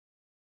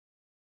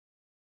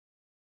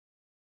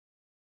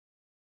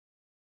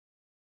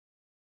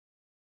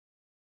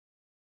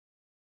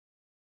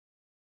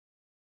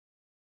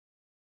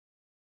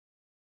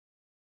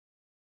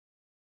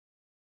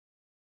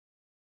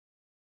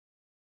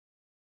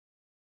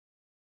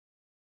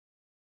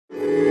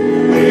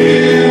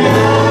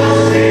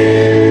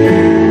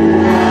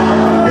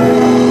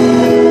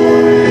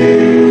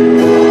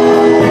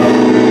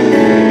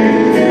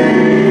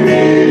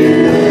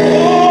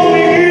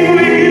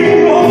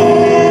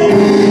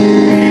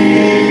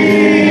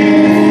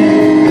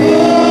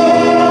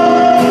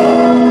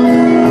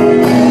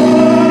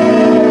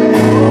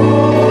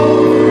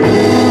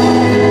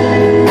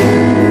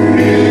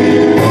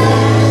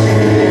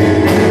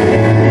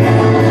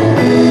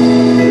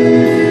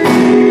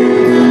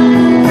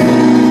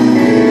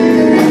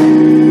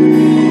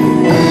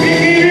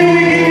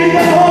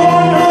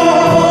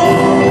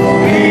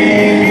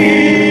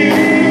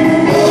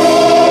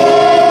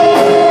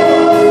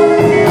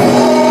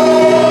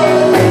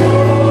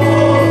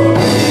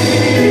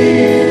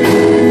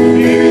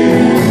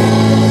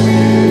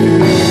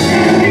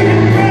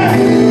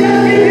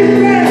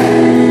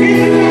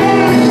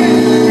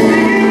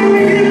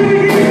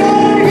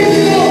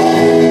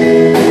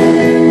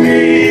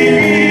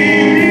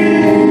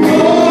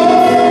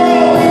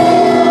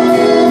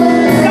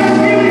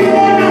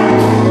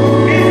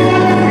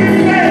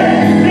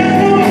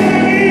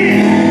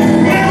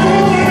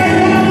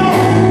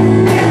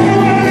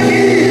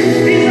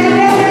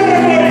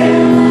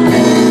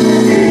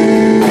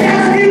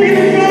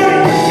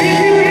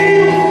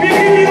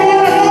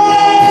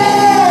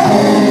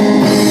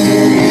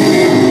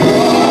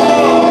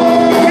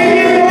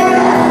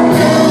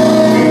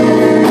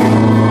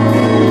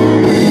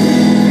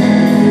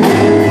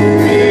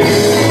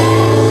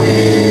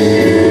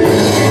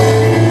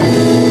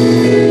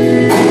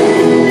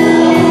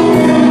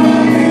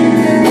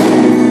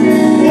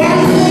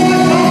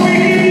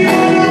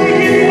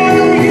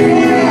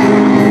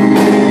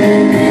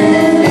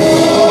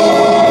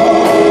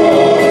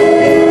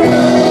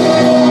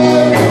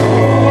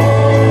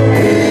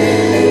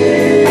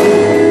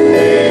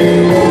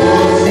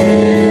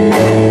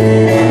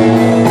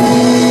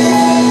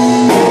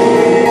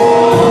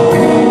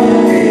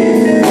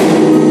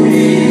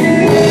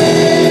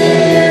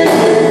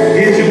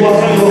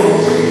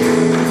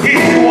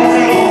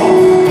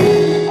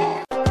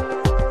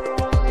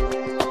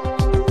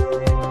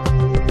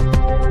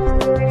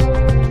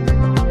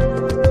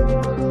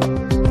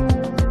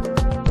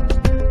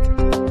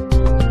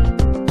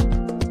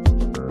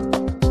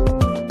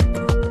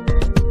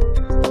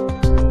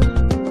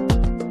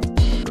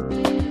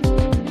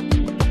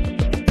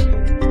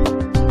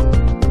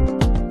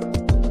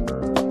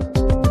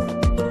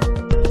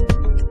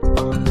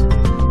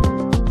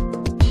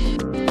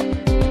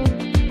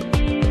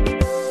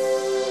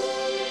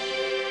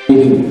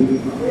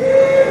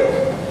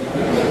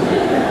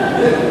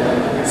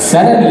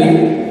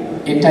Suddenly,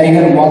 a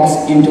tiger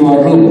walks into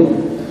a room.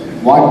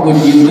 What would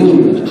you do?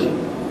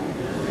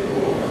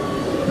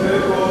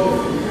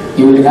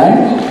 You will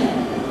run?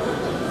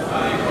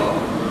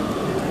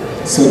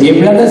 So, dear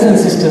brothers and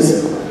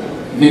sisters,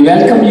 we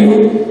welcome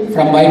you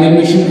from Bible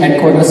Mission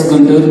Headquarters,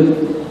 Guntur,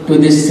 to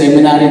this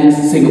seminar in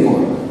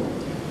Singapore.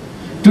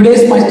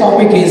 Today's my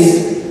topic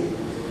is,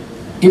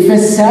 if a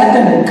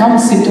Satan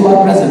comes into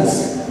our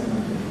presence,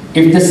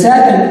 if the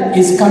Satan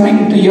is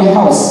coming to your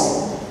house,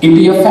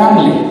 into your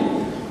family,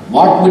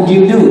 what would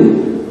you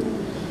do?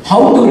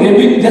 How to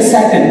rebuke the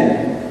Satan?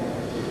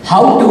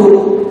 How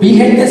to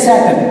behead the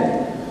Satan?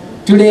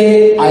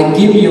 Today I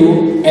give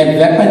you a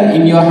weapon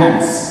in your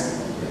hands,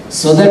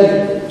 so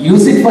that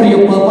use it for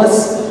your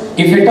purpose.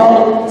 If at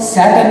all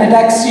Satan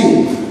attacks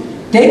you,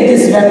 take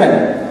this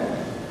weapon.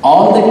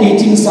 All the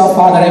teachings of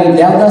Father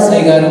Rev.P.John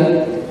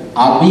Devadas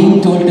are being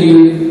told to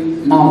you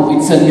now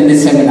itself in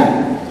this seminar.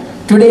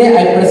 Today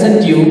I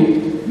present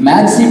you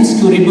maxims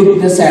to rebuke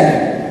the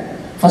Satan.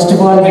 First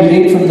of all, we'll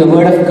read from the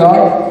Word of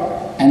God,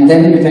 and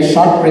then with a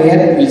short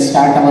prayer we'll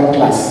start our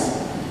class.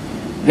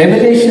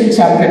 Revelation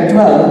chapter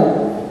 12,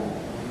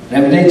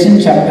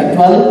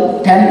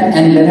 10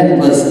 and 11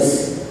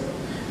 verses.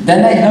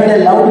 Then I heard a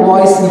loud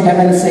voice in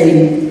heaven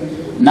saying,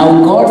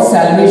 "Now God's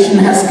salvation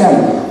has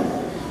come.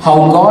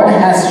 How God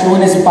has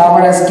shown His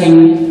power as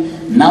King.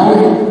 Now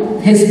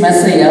His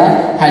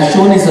Messiah has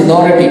shown His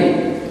authority.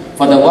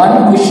 For the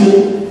one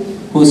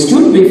who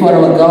stood before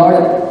our God,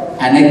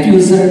 an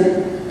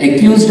accuser,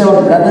 accused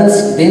our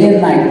brothers day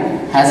and night,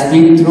 has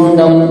been thrown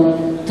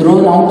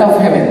out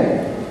of heaven.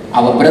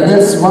 Our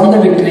brothers won the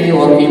victory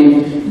over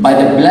him by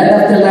the blood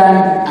of the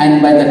Lamb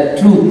and by the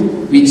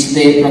truth which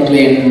they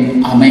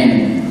proclaim."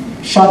 Amen.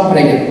 Short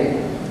prayer.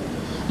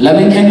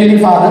 Loving Heavenly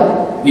Father,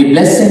 we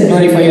bless and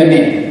glorify your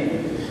name,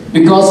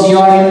 because you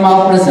are in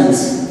our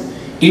presence.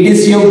 It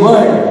is your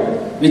word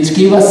which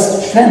gives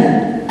us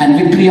strength and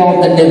victory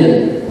over the devil.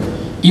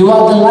 You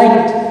are the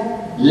light.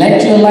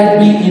 Let your light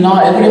be in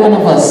every one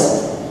of us.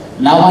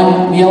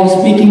 Now we are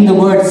speaking the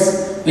words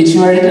which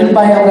were written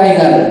by our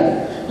Aigar.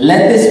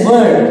 Let this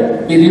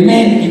word be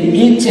remain in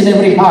each and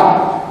every heart,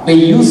 be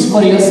used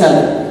for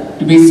yourself,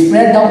 to be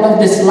spread out of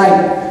this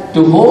light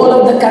to whole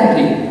of the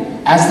country,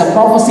 as the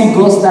prophecy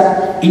goes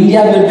that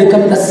India will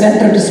become the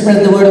center to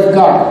spread the word of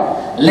God.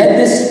 Let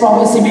this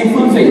prophecy be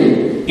fulfilled.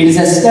 It is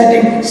a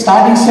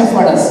starting step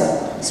for us.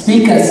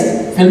 Speakers,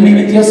 fill me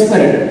with your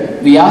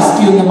spirit. We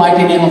ask you in the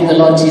mighty name of the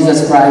Lord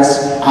Jesus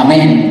Christ.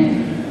 Amen.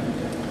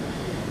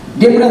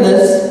 Dear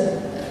brothers,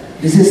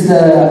 this is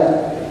the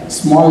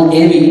small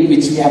AV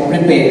which we have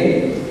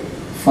prepared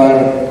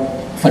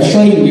for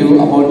showing you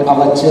about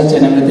our church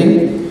and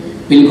everything.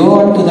 We'll go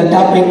on to the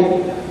topic.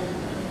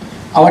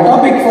 Our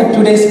topic for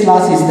today's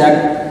class is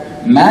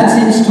that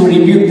maxims to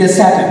rebuke the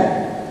Satan.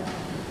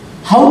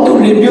 How to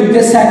rebuke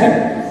the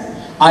Satan?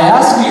 I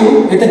ask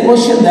you with a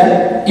question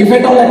that if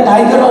at all a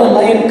tiger or a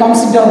lion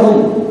comes into a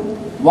room,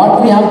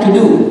 what we have to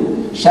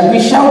do? Shall we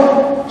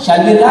shout?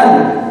 Shall we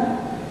run?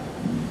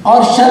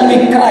 Or shall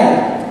we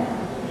cry?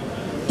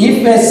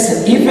 If a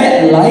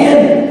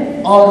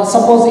lion, or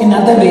suppose in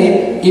other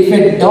way, if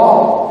a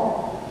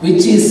dog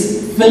which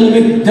is filled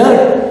with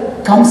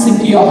dirt comes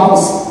into your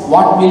house,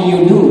 what will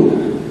you do?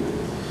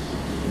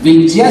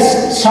 We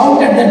just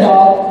shout at the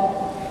dog,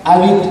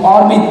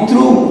 or we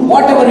threw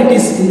whatever it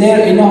is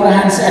in our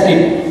hands at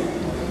it.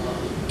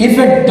 If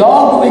a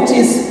dog which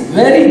is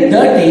very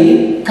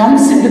dirty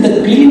comes into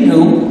the clean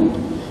room,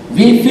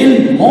 we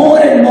feel more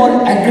and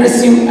more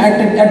aggressive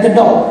at the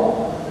dog.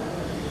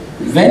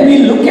 When we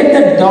look at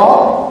the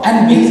dog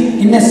and be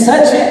in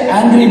such an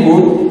angry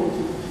mood,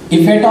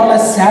 if at all a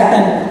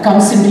Satan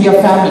comes into your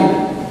family,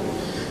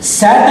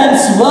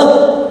 Satan's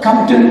work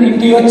comes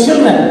into your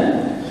children.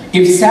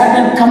 If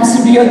Satan comes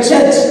into your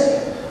church,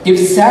 if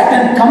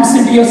Satan comes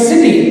into your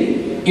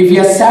city, if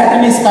your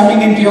Satan is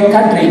coming into your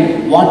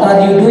country, what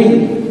are you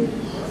doing?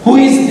 Who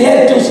is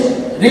there to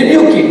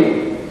rebuke it?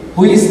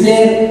 Who is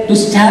there to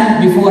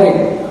stand before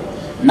it?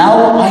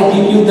 Now I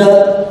give you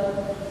the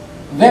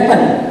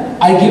weapon.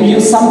 I give you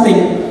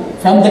something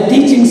from the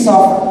teachings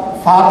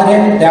of Father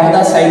Rev.P.John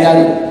Devadas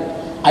Aigaru.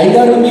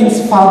 Aigaru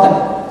means father.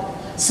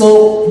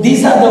 So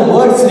these are the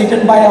words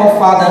written by our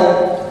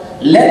Father.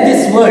 Let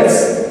these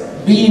words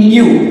be in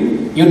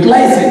you.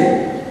 Utilize it.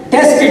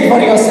 Test it for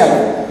yourself.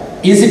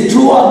 Is it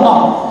true or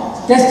not?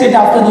 Test it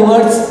after the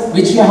words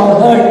which you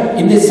have heard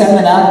in this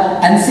seminar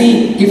and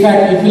see if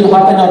it will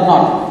happen or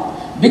not.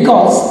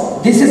 Because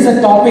this is a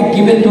topic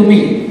given to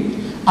me.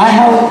 I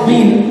have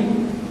been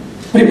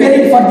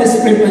preparing for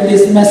this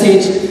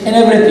message and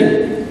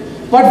everything.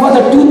 But for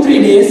the 2-3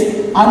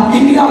 days, I am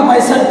thinking of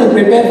myself to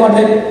prepare for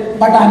it,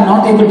 but I am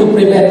not able to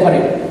prepare for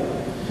it.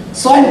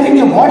 So I am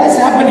thinking, what is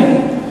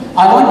happening?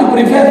 I want to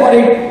prepare for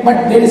it,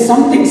 but there is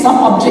some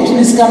objection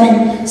is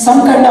coming,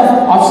 some kind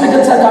of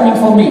obstacles are coming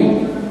for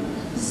me.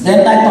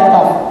 Then I thought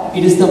of,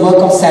 it is the work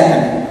of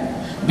Satan.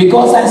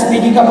 Because I am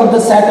speaking about the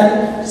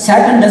Satan,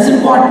 Satan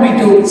doesn't want me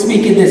to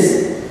speak in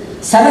this.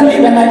 Suddenly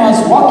when I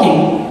was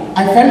walking,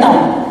 I fell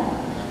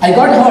down. I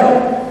got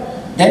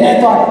hurt. Then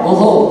I thought,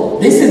 oh,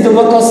 this is the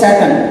work of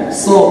Satan.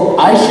 So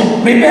I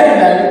should prepare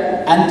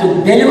well, and to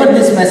deliver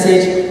this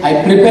message,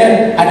 I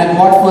prepared and I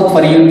brought forth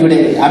for you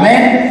today.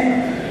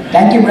 Amen.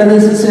 Thank you,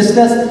 brothers and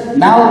sisters.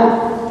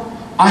 Now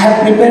I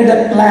have prepared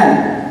a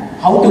plan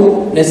how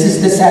to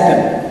resist the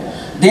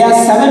Satan. There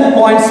are 7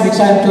 points which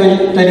I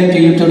am telling to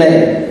you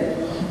today.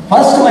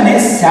 First one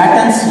is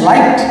Satan's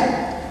light.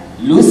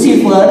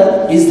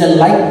 Lucifer is the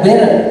light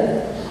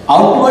bearer.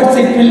 Outwards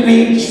it will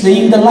be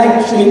showing the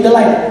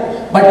light.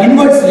 But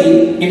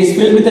inwardly it is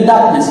filled with the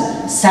darkness.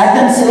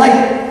 Satan's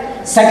light.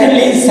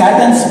 Secondly,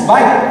 Satan's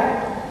bite.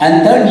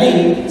 And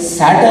thirdly,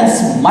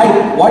 Satan's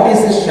might. What is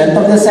the strength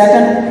of the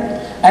Satan?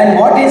 And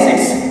what is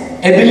its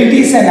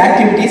abilities and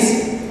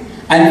activities?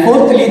 And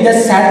fourthly, the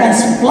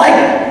Satan's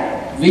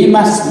plight. We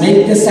must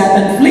make the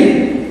Satan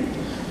flee.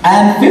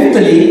 And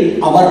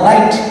fifthly, our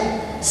right.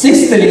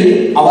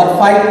 Sixthly, our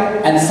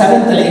fight. And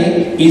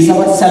seventhly is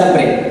our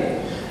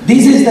celebrate.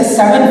 This is the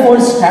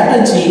sevenfold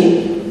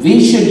strategy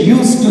we should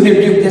use to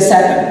rebuke the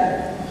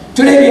Satan.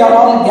 Today we are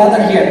all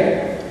gathered here.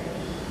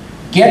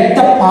 Get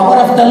the power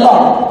of the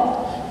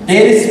Lord.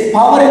 There is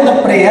power in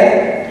the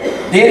prayer.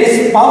 There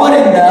is power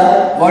in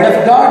the Word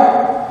of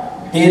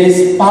God. There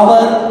is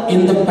power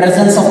in the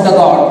presence of the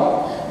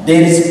God.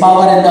 There is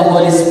power in the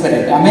Holy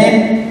Spirit.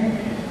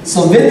 Amen.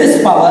 So with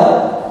this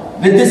power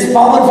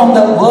from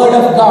the Word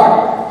of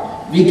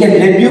God, we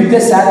can rebuke the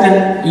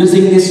Satan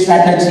using this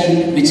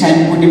strategy which I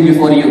am putting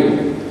before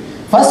you.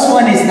 First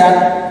one is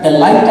that the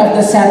light of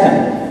the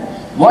Satan.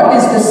 What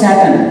is the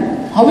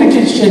Satan? How it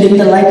is shedding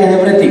the light and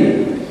everything.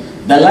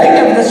 The light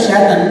of the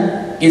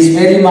Satan is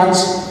very much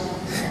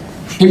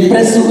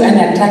impressive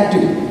and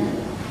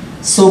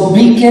attractive. So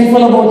be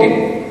careful about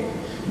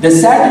it. The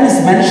Satan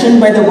is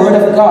mentioned by the Word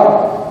of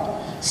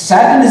God.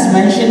 Satan is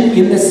mentioned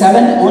in the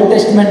 7 Old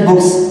Testament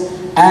books,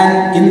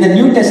 and in the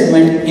New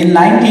Testament, in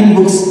 19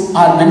 books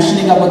are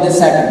mentioning about the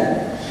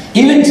Satan.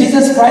 Even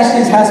Jesus Christ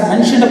has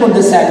mentioned about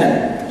the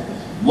Satan.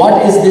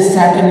 What is this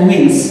Satan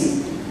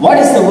means? What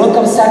is the work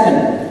of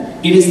Satan?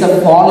 It is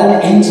the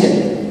fallen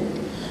angel.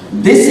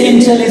 This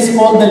angel is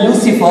called the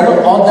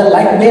Lucifer or the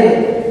light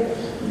bearer.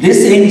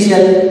 This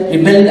angel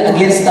rebelled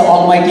against the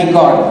Almighty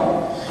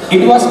God.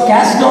 It was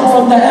cast down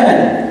from the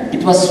heaven.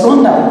 It was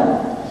thrown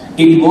down.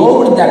 It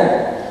vowed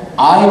that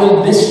I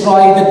will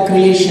destroy the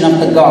creation of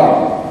the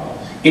God.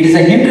 It is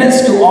a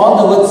hindrance to all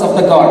the works of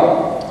the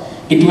God.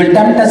 It will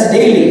tempt us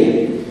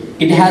daily.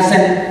 It has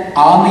an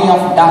army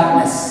of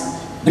darkness.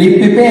 Be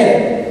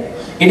prepared.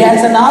 It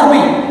has an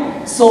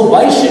army. So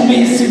why should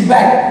we sit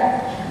back?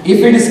 If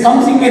it is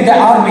coming with the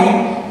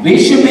army, we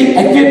should be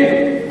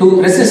equipped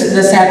to resist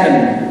the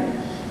Satan.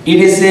 It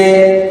is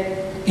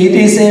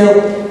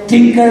a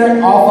thinker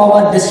of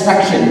our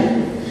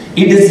destruction.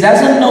 It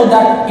doesn't know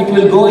that it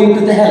will go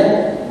into the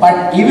hell.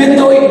 But even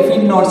though if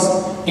it knows,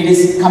 it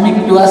is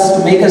coming to us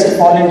to make us to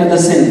fall into the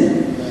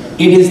sin.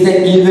 It is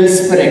the evil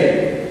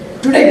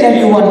spirit. Today I tell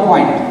you one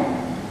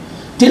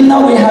point. Till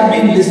now we have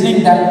been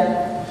listening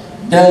that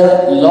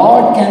the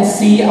Lord can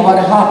see our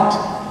heart.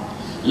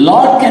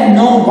 Lord can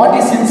know what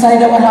is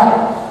inside our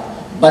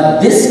heart.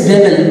 But this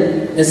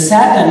devil, the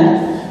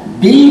Satan,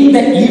 being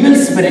the evil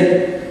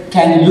spirit,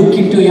 can look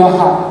into your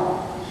heart.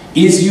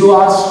 Is you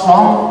are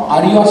strong?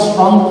 Are you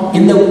strong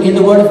in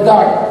the Word of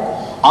God?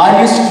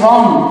 Are you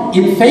strong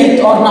in faith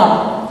or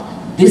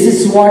not? This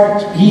is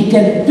what he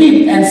can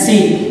peep and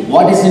see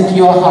what is into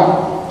your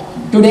heart.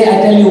 Today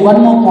I tell you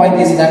one more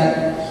point is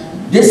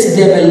that this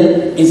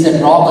devil is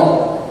a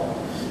robber.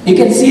 You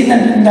can see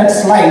that in that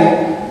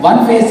slide.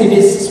 One face it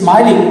is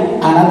smiling,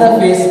 another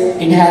face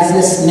it has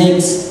a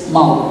snake's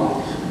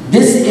mouth.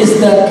 This is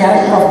the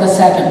character of the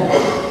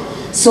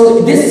Satan.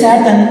 So this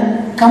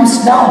Satan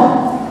comes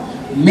down,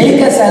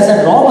 make us as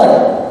a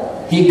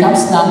robber. He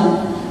comes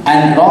down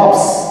and robs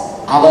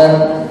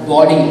our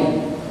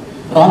body.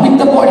 Robbing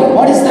the body.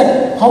 What is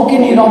that? How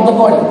can he rob the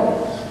body?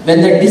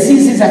 When the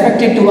disease is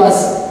affected to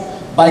us,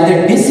 by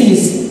the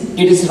disease,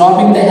 it is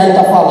robbing the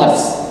health of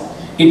ours.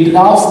 It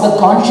robs the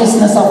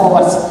consciousness of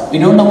ours. We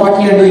don't know what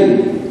we are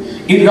doing.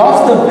 It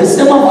robs the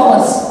wisdom of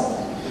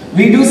ours.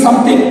 We do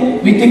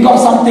something, we think of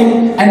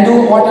something and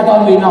do what at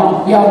all we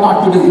know. We are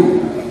not to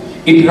do.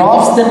 It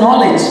robs the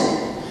knowledge.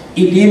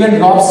 It even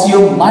robs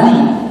your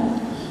money.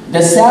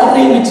 The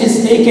salary which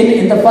is taken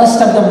in the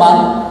first of the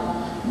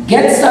month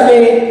gets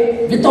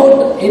away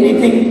without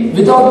anything,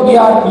 without we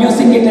are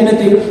using it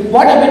anything.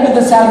 What happened to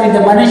the salary?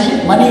 The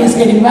money is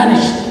getting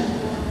vanished.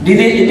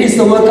 It is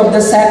the work of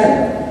the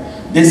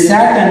Satan. The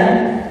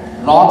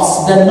Satan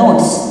robs the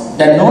notes.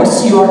 The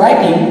notes you are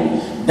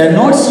writing, the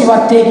notes you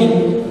are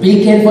taking,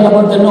 be careful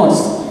about the notes.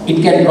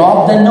 It can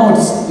rob the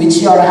notes which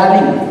you are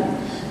having.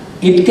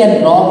 It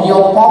can rob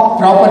your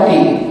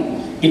property.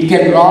 It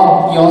can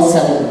rob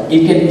yourself.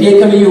 It can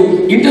take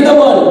you into the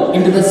world,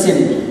 into the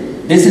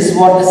sin. This is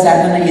what the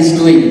Satan is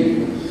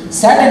doing.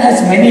 Satan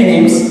has many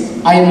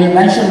names. I will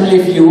mention only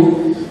a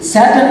few.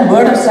 Satan,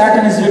 word of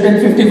Satan is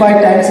written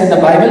 55 times in the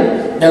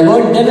Bible. The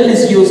word devil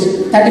is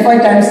used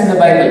 35 times in the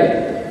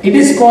Bible. It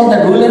is called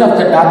the ruler of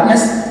the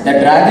darkness, the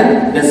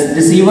dragon, the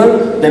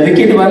deceiver, the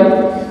wicked one,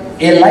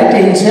 a light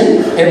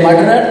angel, a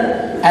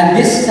murderer, and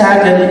this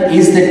Satan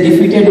is the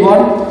defeated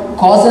one,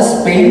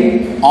 causes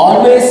pain,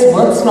 always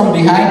works from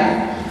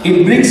behind.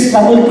 It brings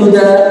trouble to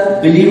the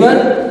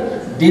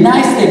believer,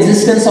 denies the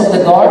existence of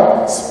the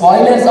God,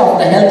 spoilers of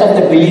the health of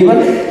the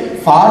believer,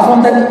 far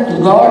from the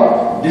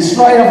God,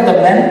 destroyer of the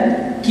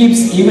men,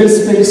 keeps evil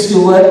spirits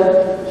to work.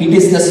 It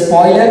is the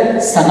spoiler,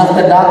 son of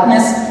the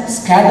darkness,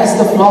 scatters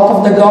the flock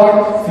of the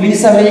God,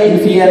 flees away in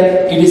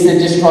fear. It is the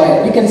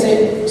destroyer. We can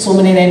say so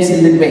many names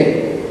in that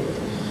way.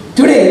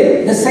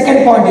 Today, the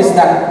second point is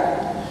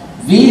that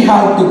we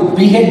have to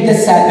behead the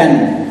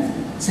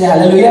Satan. Say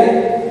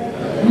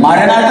hallelujah.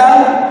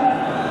 Maranatha.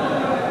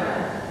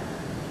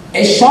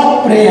 A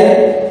short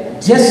prayer,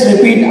 just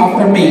repeat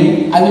after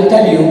me. I will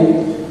tell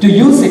you to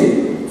use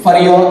it for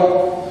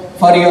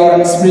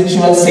your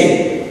spiritual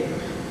sake.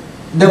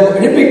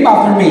 Repeat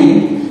after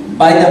me.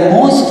 By the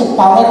most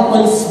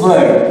powerful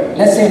sword.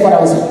 Let's say for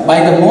ourselves.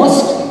 By the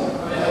most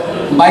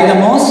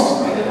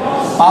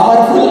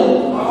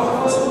powerful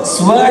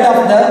sword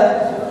of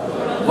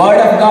the Word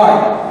of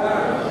God.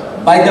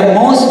 By the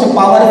most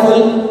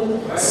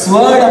powerful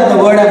sword of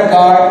the Word of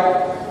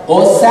God,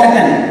 O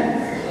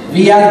Satan,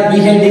 we are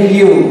beheading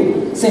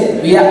you.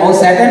 Say, O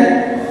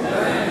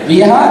Satan,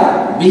 we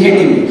are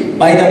beheading.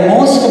 By the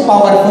most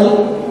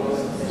powerful,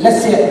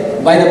 let's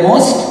say, by the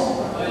most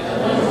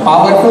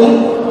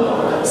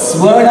powerful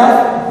sword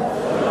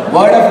of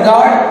Word of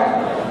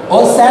God,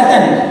 O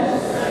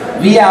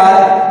Satan, we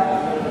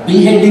are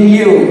beheading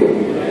you.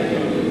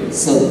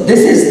 So this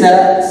is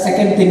the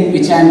second thing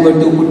which I am going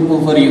to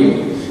put for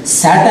you.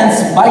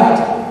 Satan's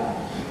bite.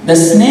 The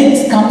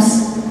snake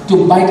comes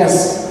to bite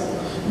us.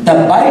 The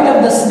bite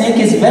of the snake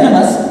is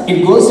venomous.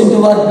 It goes into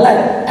our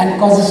blood and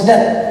causes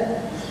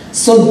death.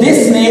 So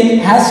this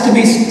snake has to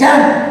be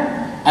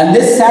stabbed, and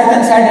this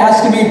Satan's head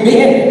has to be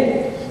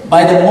beheaded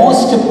by the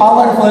most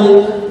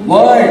powerful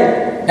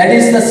word, that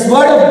is the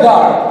sword of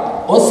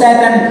God. O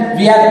Satan,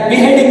 we are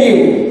beheading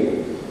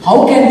you.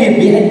 How can we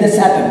behead the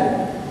Satan?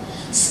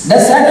 The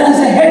Satan has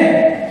a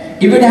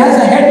head. If it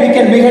has a head, we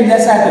can behead the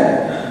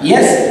Satan.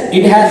 Yes,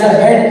 it has a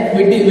head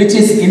which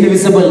is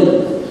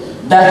invisible.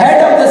 The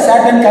head of the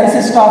Satan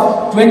consists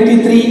of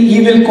 23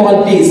 evil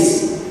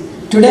qualities.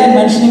 Today I am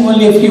mentioning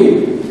only a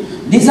few.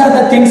 These are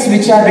the things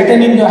which are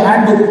written in your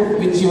handbook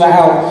which you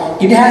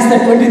have. It has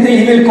the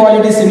 23 evil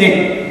qualities in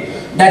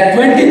it. That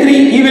 23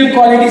 evil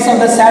qualities of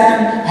the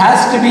Satan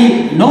has to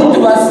be known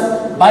to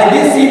us. By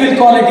these evil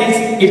qualities,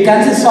 it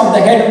consists of the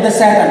head of the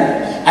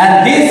Satan.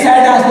 And this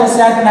head of the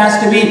Satan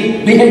has to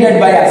be beheaded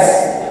by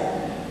us.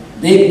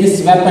 Take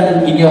this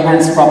weapon in your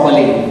hands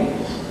properly.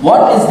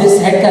 What is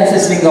this head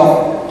consisting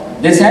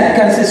of? This head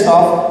consists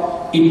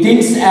of, it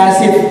thinks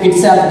as if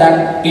itself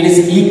that it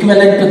is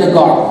equivalent to the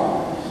God.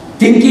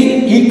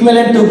 Thinking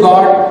equivalent to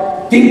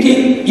God,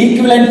 thinking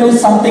equivalent to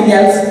something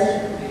else,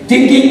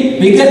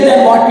 thinking bigger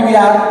than what we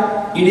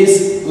are, it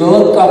is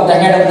work of the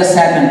head of the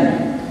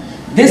Satan.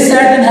 This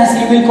Satan has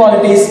evil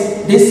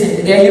qualities,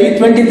 this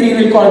 23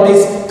 evil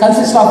qualities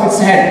consist of its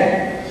head.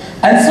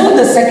 And so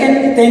the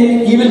second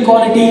thing, evil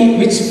quality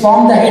which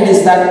formed the head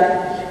is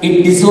that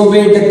it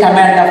disobeyed the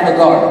command of the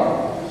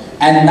God.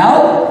 And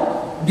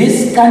now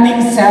this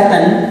cunning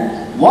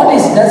Satan, what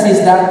it does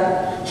is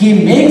that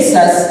he makes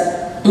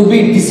us to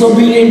be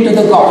disobedient to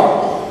the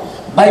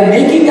God. By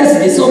making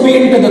us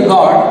disobedient to the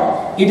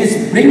God, it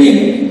is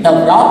bringing the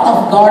wrath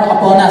of God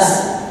upon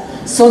us.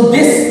 So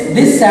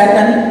this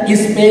Satan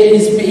is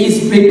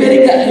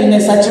preparing in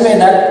a such way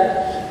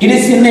that it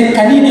is in a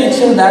cunning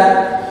nature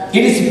that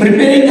it is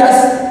preparing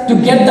us to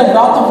get the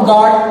wrath of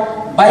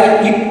God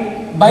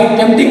by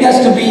tempting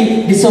us to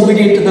be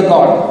disobedient to the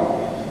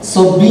God.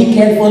 So be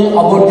careful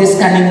about this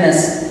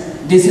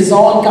cunningness. This is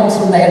all comes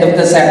from the head of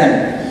the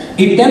Satan.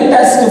 It tempts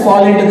us to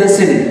fall into the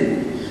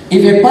sin.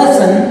 If a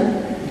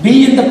person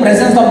be in the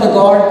presence of the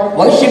God,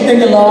 worshipping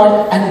the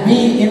Lord, and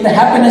be in the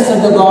happiness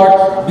of the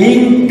God,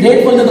 being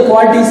grateful to the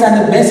qualities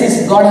and the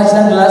blessings God has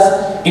done to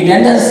us, it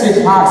enters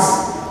his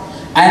hearts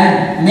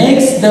and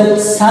makes the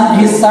son,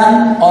 his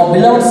son or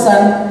beloved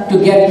son,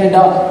 to get rid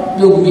of,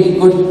 to be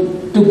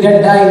good, to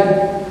get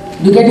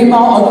died, to get him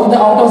out of the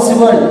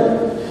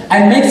world,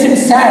 and makes him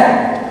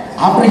sad.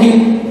 After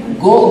he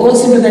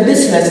goes into the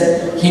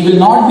distress, he will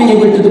not be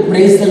able to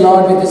praise the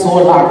Lord with his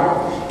whole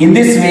heart. In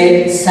this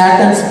way,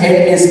 Satan's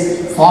head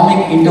is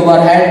forming into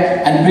our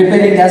head and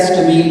preparing us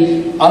to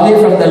be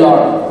away from the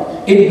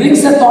Lord. It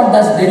brings a thought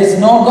that there is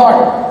no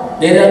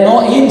God, there are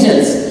no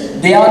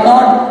angels, there are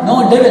not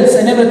no devils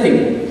and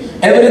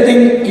everything.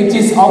 Everything which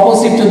is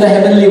opposite to the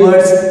heavenly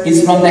words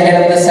is from the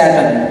head of the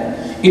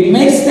Satan. It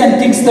makes them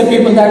think the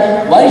people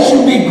that why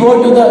should we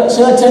go to the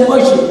church and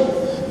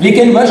worship? We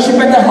can worship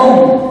at the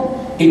home.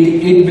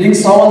 It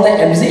brings all the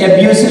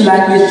abusive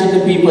language to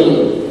the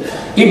people.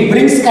 It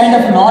brings kind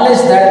of knowledge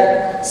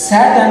that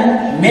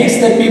Satan makes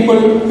the people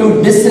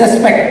to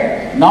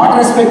disrespect, not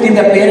respecting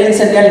the parents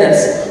and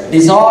elders.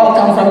 These all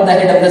come from the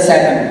head of the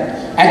Satan.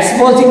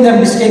 Exposing the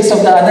mistakes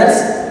of the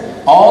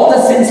others, all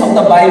the sins of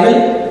the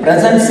Bible,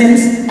 present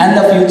sins and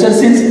the future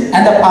sins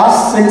and the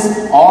past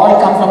sins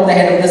all come from the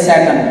head of the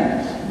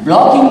Satan,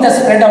 blocking the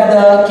spread of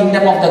the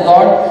kingdom of the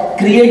God,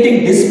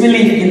 creating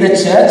disbelief in the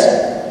church.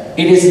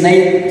 It is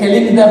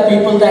telling the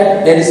people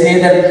that there is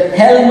neither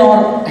hell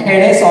nor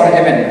Hades or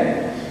heaven.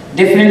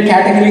 Different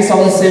categories of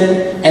the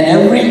sin, and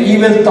every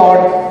evil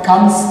thought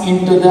comes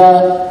into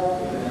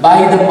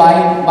by the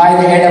mind,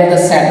 by the head of the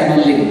Satan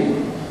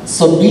only.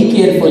 So be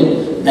careful.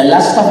 The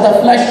lust of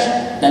the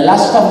flesh, the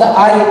lust of the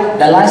eye,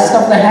 the lust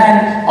of the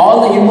hand,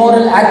 all the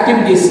immoral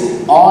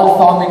activities all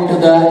form into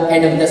the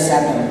head of the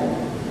Satan.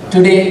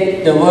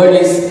 Today the world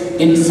is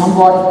in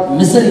somewhat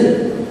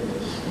misery.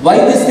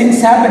 Why these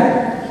things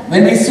happen?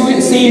 When we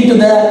see into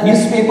the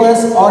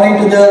newspapers or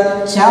into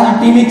the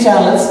TV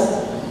channels,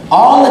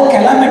 all the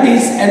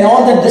calamities and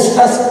all the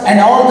distress and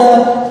all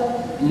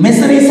the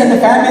miseries and the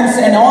famines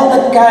and all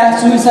the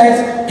suicides,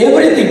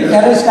 everything,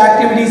 terrorist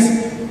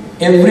activities,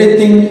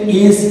 everything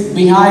is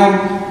behind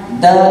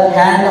the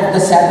hand of the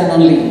Satan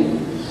only.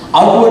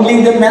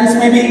 Outwardly the men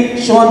may be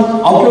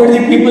shown,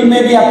 outwardly people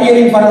may be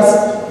appearing for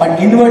us, but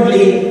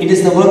inwardly it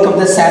is the work of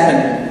the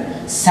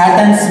Satan.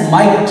 Satan's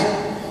might.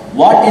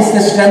 What is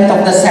the strength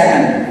of the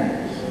Satan?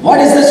 What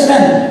is the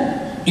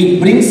strength? It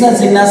brings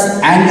us in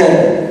us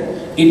anger.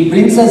 It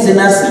brings us in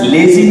us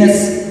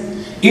laziness.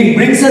 It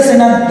brings us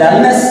in us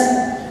dullness.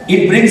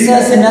 It brings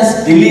us in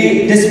us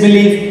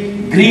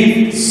disbelief,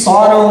 grief,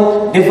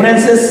 sorrow,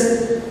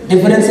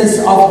 differences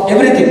of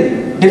everything.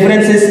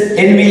 Differences,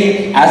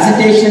 envy,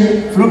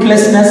 agitation,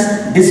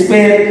 fruitlessness,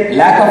 despair,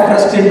 lack of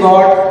trust in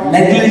God,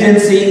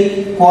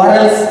 negligency,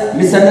 quarrels,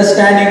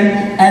 misunderstanding,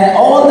 and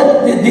all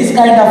these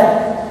kind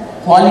of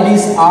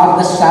qualities are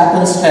the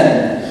Satan's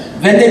strength.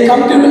 When they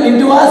come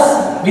into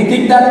us, we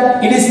think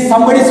that it is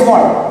somebody's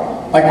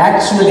fault. But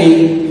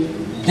actually,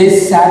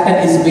 this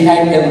Satan is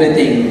behind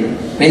everything.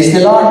 Praise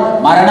the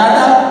Lord.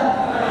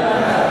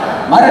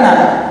 Maranatha.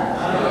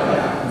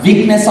 Maranatha.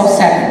 Weakness of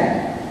Satan.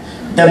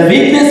 The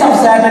weakness of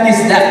Satan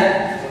is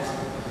that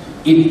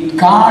it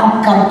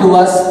can't come to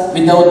us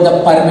without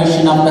the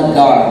permission of the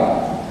God.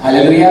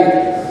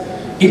 Hallelujah.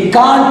 It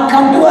can't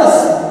come to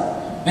us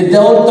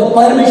without the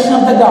permission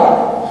of the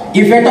God.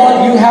 If at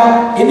all you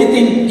have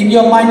anything in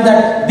your mind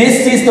that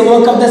this is the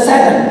work of the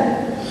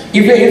Satan,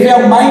 if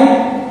your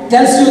mind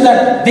tells you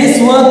that this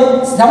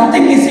work,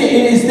 something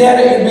is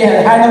there, the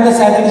hand of the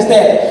Satan is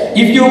there.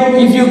 If you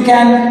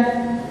can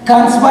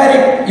conspire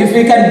it, if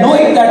you can know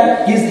it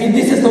that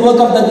this is the work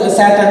of the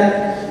Satan,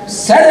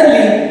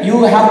 suddenly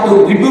you have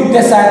to rebuke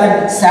the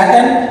Satan.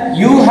 Satan,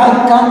 you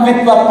have come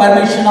with the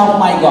permission of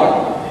my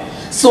God.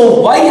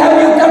 So why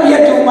have you come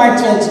here to my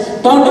church?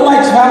 Turn to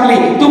my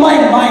family, to my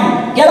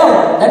mind. Get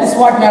out. That is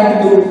what we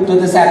have to do to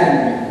the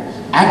Satan.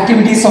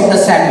 Activities of the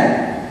Satan.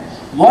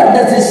 What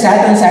does this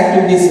Satan's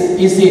activities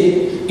is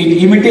it?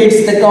 It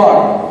imitates the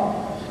God.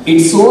 It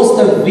sows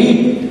the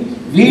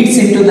weeds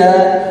into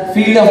the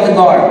field of the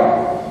God.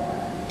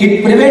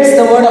 It prevents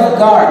the word of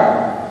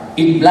God.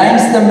 It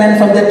blinds the men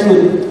from the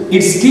truth.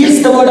 It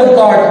steals the word of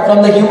God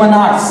from the human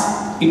hearts.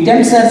 It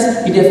tempts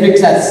us, it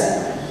afflicts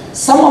us.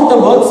 Some of the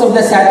works of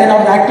the Satan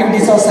or the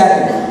activities of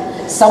Satan.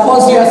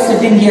 Suppose you are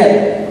sitting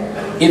here.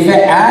 If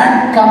an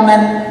ant comes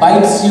and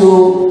bites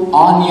you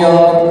on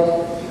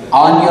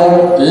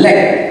your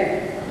leg,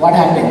 what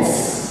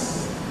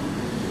happens?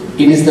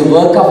 It is the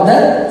work of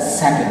the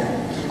Satan.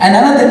 And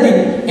another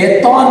thing,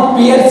 a thorn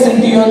pierces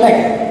into your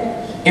leg.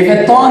 If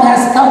a thorn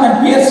has come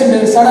and pierced into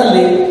you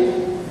suddenly,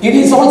 it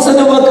is also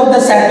the work of the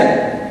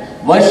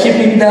Satan.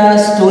 Worshipping the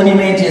stone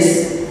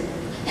images.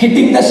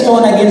 Hitting the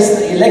stone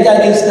leg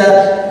against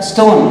the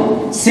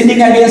stone,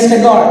 sinning against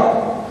God.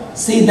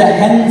 See, the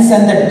hens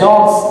and the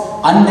dogs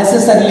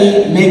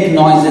unnecessarily make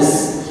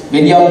noises.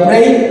 When you are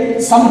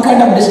praying, some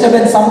kind of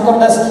disturbance, some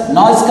kind of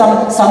noise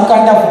comes, some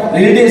kind of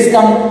relatives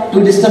come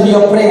to disturb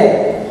your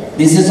prayer.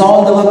 This is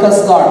all the work of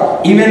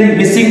God. Even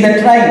missing the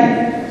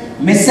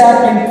train,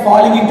 mishap in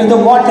falling into the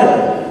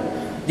water.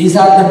 These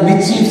are the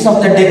mischiefs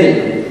of the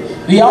devil.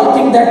 We all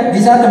think that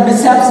these are the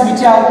mishaps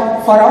which are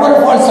for our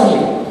faults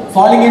only.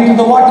 Falling into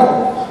the water.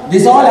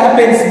 This all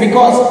happens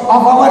because of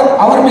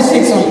our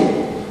mistakes only.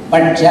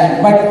 But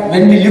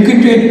when we look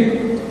into it,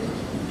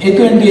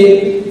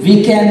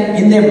 we can,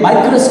 in a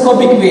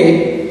microscopic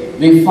way,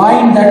 we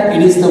find that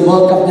it is the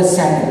work of the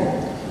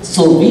Satan.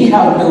 So we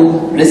have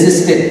to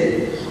resist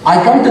it.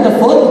 I come to the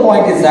fourth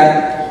point is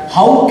that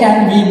how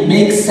can we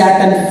make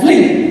Satan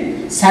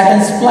flee?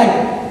 Satan's flight.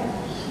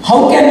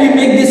 How can we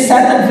make this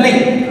Satan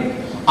flee?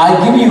 I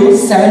give you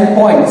 7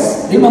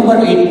 points. Remember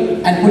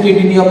it and put it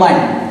in your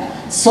mind,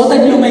 so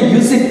that you may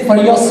use it for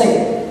your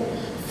sake.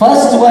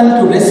 First one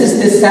to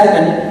resist this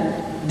Satan,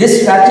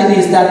 this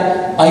strategy is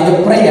that by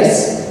the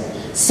prayers.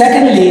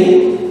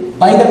 Secondly,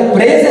 by the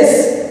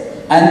praises.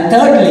 And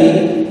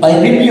thirdly,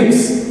 by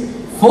rebukes.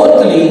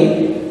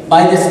 Fourthly,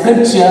 by the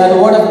scripture,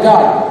 the word of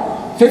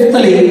God.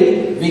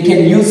 Fifthly, we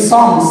can use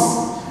songs.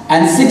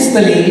 And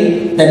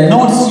sixthly, the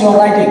notes you are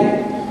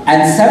writing.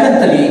 And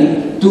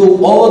seventhly,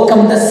 to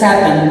overcome the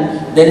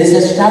Satan, there is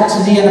a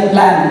strategy and a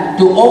plan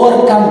to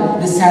overcome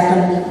the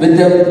Satan with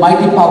the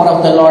mighty power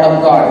of the Lord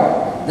of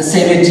God. the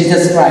Savior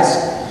Jesus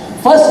Christ.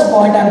 First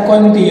point, I am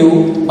going to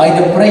you by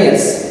the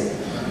prayers.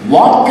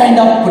 What kind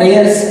of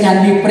prayers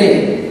can we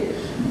pray?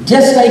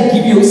 Just I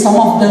give you some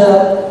of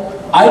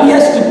the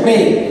ideas to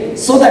pray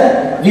so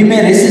that we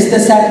may resist the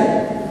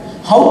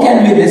Satan. How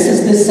can we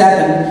resist this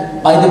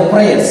Satan? By the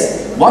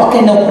prayers. What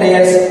kind of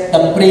prayers?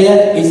 The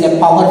prayer is a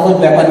powerful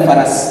weapon for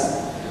us.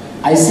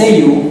 I say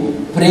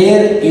you,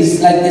 prayer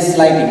is like this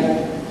lighting.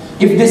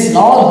 If this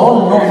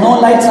no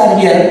lights are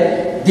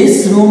here,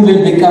 this room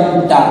will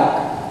become dark.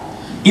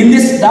 In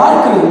this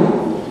dark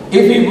room,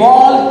 if we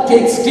all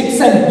take sticks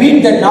and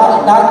beat the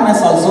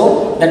darkness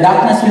also, the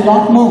darkness will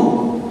not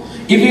move.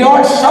 If we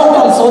all shout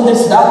also,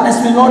 this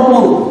darkness will not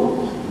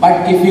move.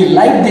 But if we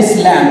light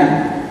this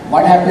lamp,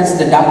 what happens?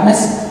 The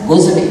darkness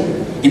goes away.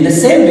 In the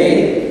same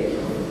way,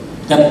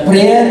 the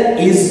prayer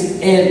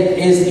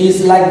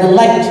is like the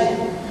light.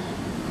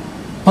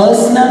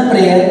 Personal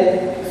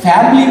prayer,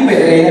 family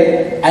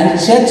prayer, and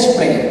church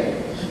prayer.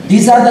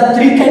 These are the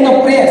three kinds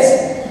of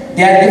prayers.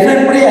 They are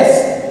different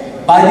prayers.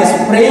 By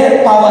this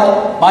prayer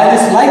power, by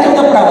this light of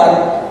the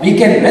power, we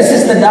can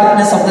resist the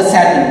darkness of the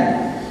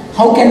Satan.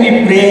 How can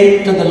we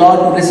pray to the Lord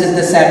to resist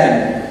the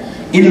Satan?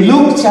 In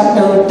Luke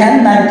chapter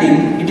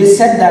 10:19, it is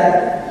said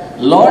that,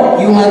 Lord,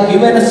 you have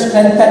given us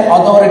strength and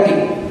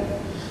authority.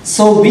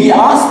 So we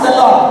ask the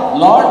Lord,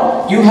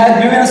 Lord, you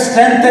have given us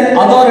strength and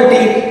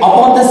authority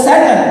upon the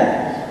Satan.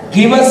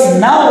 Give us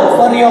now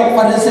for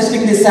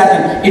resisting this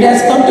Satan. It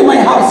has come to my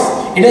house.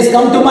 It has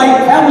come to my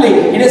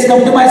family. It has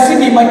come to my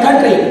city, my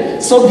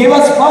country. So give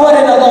us power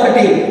and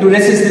authority to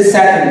resist this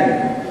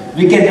Satan.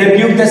 We can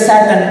rebuke the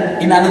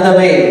Satan in another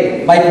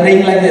way by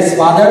praying like this.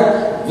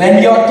 Father,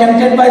 when you are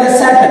tempted by the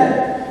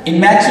Satan, in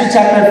Matthew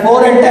chapter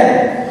 4 and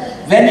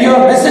 10, when you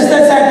resist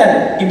the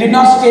Satan, it did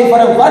not stay for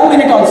 1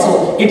 minute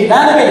also. It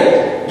ran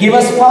away. Give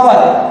us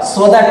power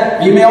so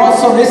that we may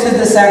also resist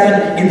the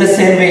Satan in the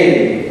same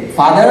way.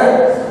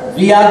 Father,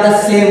 we are the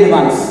saved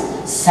ones.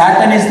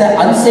 Satan is the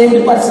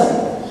unsaved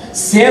person.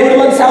 Saved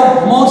ones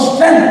have more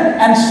strength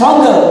and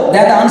stronger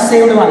than the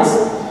unsaved ones.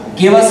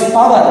 Give us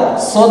power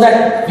so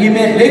that we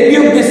may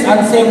rebuke this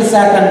unsaved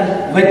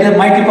Satan with the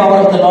mighty power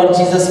of the Lord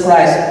Jesus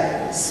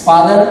Christ.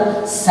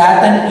 Father,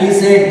 Satan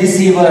is a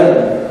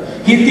deceiver.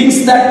 He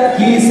thinks that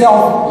he is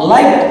of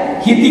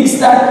light. He thinks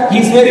that he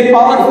is very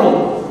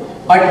powerful.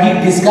 But he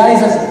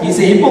disguises. He is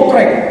a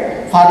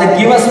hypocrite. Father,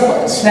 give us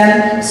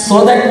strength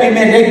so that we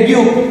may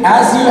rebuke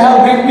as you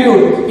have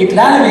rebuked. It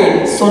ran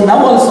away, so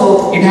now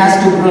also it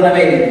has to run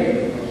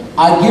away.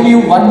 I give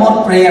you one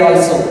more prayer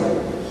also.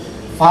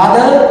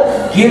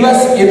 Father, give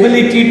us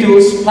ability to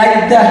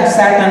strike the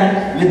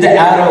Satan with the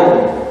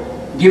arrow.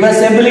 Give us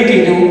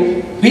ability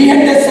to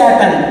behead the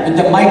Satan with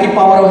the mighty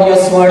power of your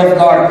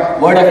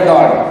word of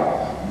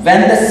God.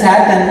 When the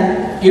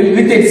Satan,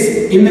 with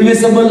its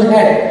invisible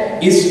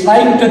head, is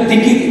trying to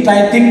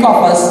think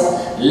of us,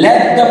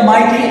 let the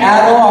mighty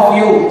arrow of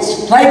you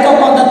strike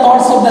upon the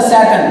thoughts of the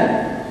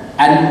Satan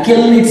and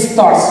kill its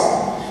thoughts.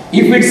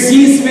 If it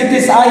sees with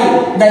his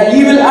eye, the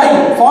evil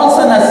eye falls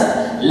on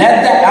us,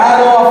 let the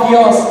arrow of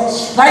yours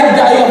strike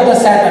the eye of the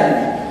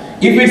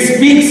Satan. If it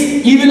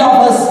speaks evil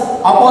of us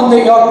upon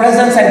your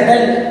presence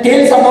and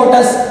tells about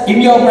us in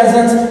your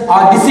presence,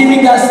 or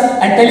deceiving us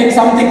and telling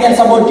something else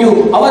about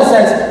you,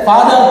 ourselves,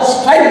 Father,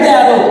 strike the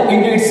arrow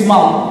into its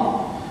mouth.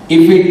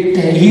 If it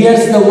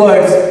hears the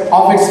words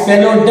of its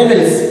fellow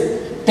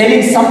devils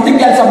telling something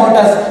else about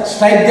us,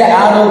 strike the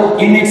arrow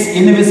in its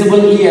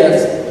invisible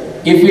ears.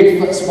 If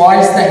it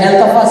spoils the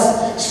health of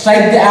us,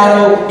 strike the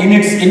arrow in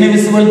its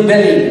invisible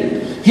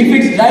belly. If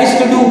it tries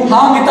to do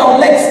harm with our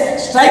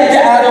legs, strike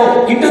the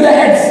arrow into the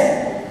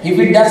heads. If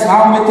it does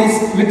harm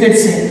with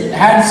its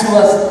hands to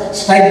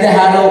us, strike the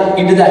arrow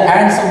into the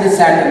hands of the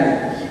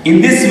Satan.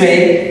 In this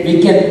way,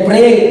 we can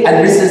pray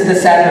and resist the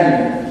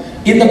Satan.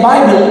 In the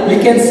Bible, we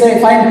can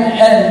find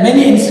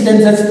many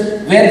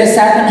incidences where the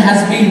Satan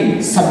has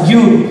been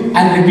subdued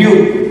and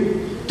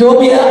rebuked.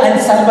 Tobiah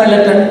and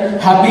Sanballat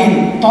have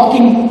been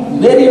talking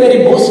very,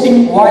 very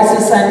boasting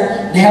voices,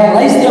 and they have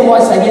raised their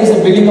voice against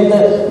the building of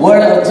the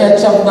word of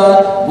church of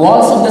the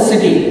walls of the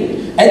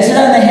city. Ezra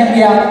and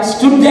Nehemiah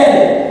stood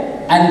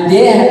there, and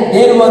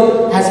their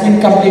work has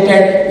been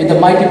completed with the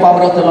mighty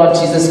power of the Lord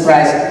Jesus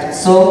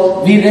Christ.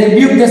 So we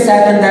rebuke the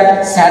Satan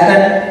that,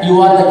 Satan,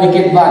 you are the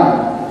wicked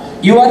one.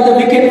 You are the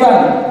wicked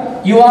one.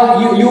 You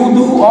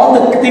do all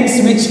the things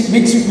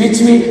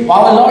which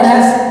our Lord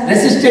has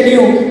resisted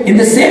you. In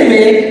the same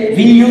way,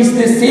 we use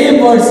the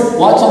same words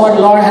what our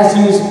Lord has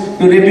used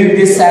to rebuke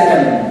this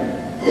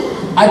Satan.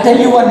 I tell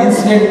you one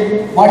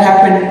incident, what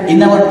happened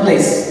in our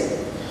place.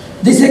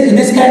 This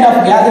kind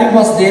of gathering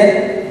was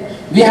there.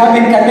 We have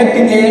been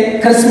conducting a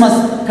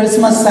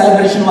Christmas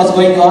celebration was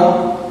going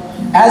on.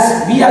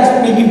 As we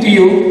are speaking to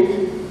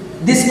you,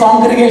 this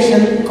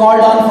congregation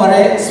called on for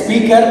a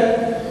speaker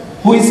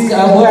who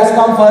has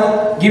come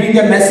for giving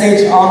a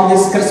message on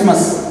this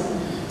Christmas.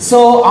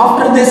 So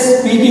after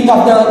this speaking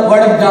of the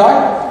word of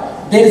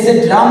God, there is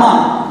a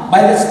drama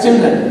by the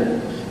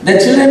children. The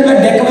children were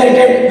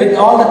decorated with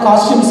all the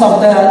costumes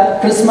of the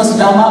Christmas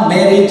drama,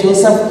 Mary,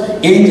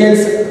 Joseph,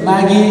 angels,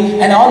 Maggie,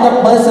 and all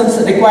the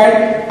persons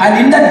required.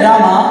 And in the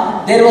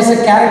drama, there was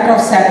a character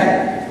of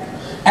Satan.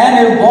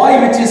 And a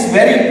boy which is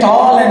very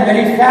tall and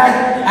very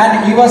fat,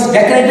 and he was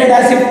decorated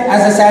as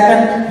a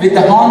Satan with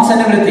the horns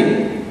and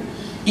everything.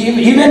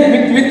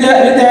 Even with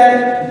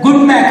the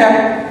good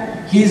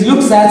makeup, he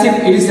looks as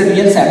if it is a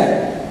real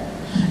Satan.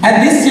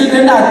 And these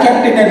children are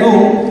kept in a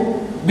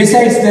room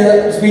besides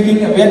the speaking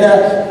where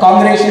the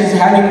congregation is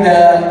having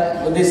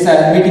this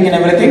meeting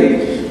and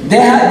everything. They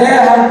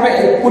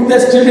have put the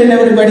children,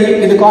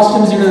 everybody with the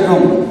costumes into the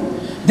room.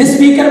 This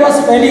speaker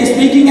was fairly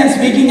speaking and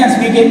speaking and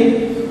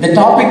speaking. The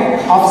topic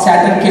of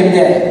Satan came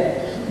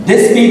there.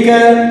 This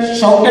speaker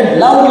shouted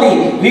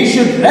loudly, we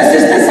should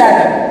resist the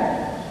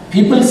Satan.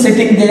 People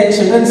sitting there,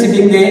 children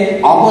sitting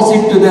there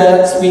opposite to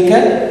the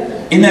speaker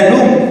in a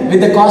room with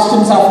the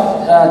costumes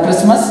of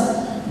Christmas.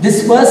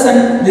 This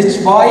person,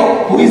 this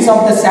boy who is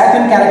of the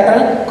Satan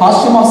character,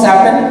 costume of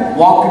Satan,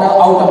 walked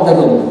out of the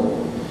room.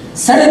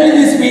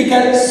 Suddenly the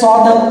speaker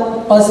saw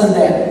the person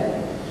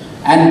there.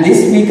 And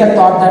this speaker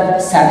thought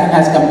that Satan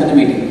has come to the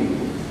meeting.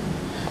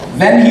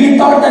 When he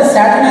thought that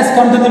Satan has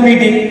come to the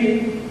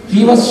meeting,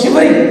 he was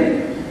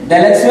shivering. The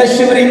legs were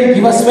shivering,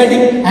 he was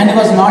sweating, and he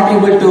was not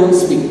able to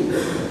speak.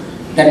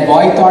 That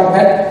boy thought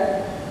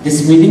that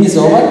this meeting is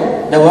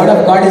over, the word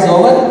of God is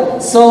over,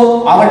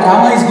 so our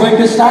drama is going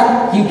to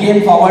start. He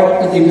came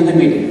forward into the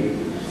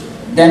meeting.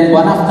 Then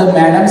one of the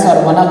madams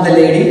or one of the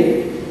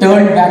lady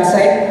turned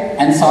backside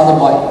and saw the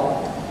boy.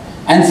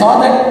 And saw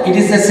that it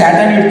is the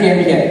Satan who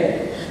came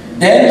here.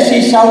 Then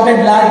she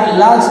shouted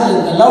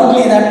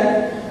loudly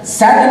that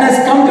Satan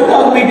has come to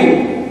our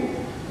meeting.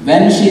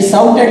 When she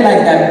shouted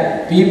like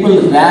that,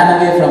 people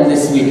ran away from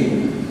this meeting.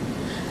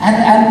 And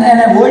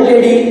an old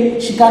lady,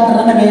 she can't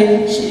run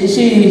away,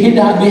 she hid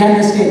behind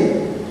the stage.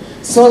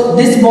 So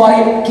this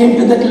boy came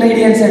to that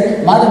lady and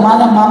said, Mother,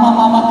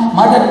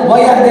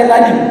 why are they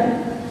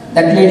running?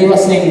 That lady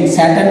was saying,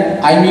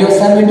 Satan, I am your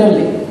servant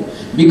only.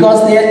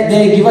 Because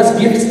they give us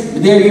gifts,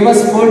 they give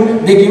us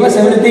food, they give us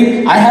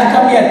everything. I have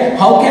come here.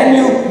 How can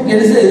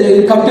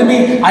you come to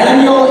me? I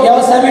am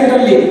your servant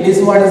only. This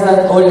is what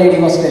the old lady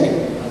was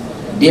telling.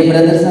 Dear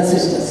brothers and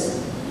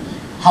sisters,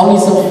 how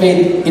is our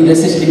faith in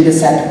resisting the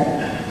Satan?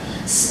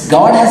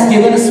 God has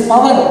given us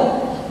power.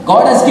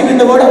 God has given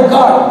the word of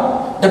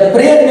God, the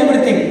prayer and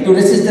everything to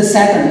resist the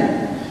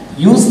Satan.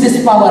 Use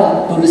this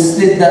power to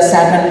resist the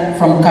Satan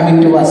from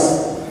coming to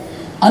us.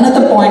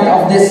 Another point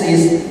of this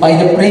is by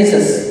the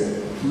praises.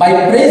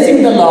 By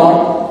praising the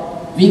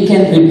Lord, we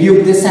can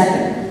rebuke the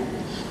Satan.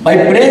 By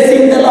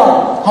praising the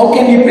Lord, how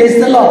can we praise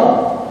the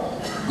Lord?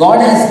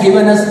 God has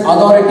given us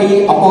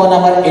authority upon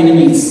our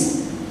enemies.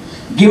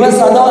 Gave us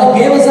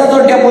authority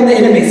upon the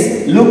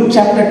enemies. Luke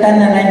chapter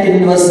 10 and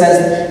 19 verse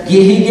says,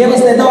 He gave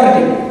us the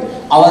authority.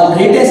 Our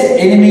greatest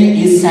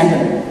enemy is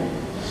Satan.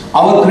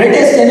 Our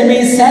greatest enemy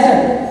is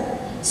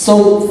Satan.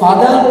 So,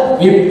 Father,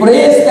 we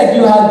praise that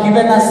you have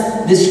given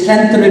us the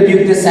strength to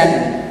rebuke the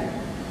Satan.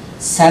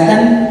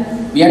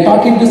 Satan, we are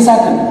talking to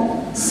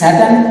Satan.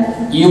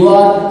 Satan, you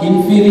are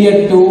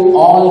inferior to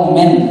all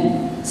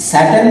men.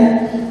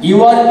 Satan,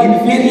 you are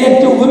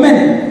inferior to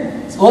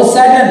women. Oh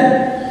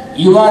Satan,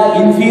 you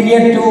are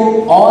inferior to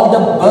all the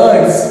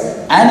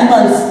birds,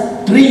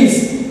 animals,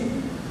 trees.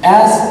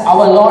 As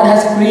our Lord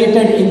has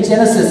created in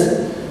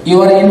Genesis,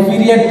 you are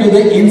inferior to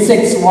the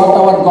insects what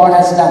our God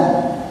has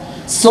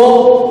done.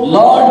 So,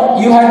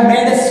 Lord, you have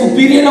made us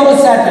superior over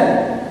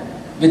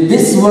Satan. With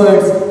these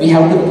words, we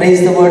have to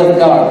praise the word of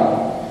God.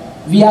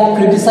 We are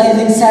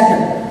criticizing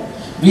Satan.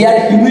 We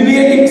are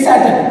humiliating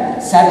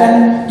Satan.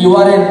 Satan, you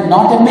are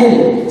not a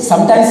male.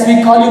 Sometimes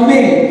we call you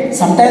male.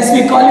 Sometimes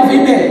we call you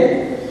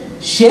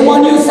female. Shame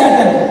on you,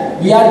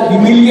 Satan. We are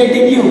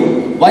humiliating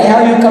you. Why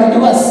have you come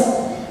to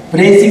us?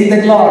 Praising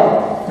the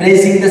Lord.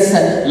 Praising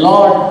the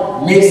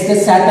Lord makes the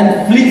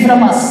Satan flee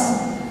from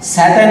us.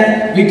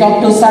 Satan, we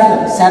talk to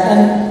Satan.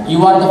 Satan,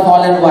 you are the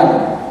fallen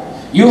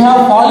one. You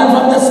have fallen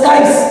from the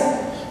skies.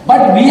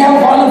 But we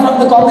have fallen from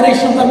the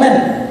congregation of the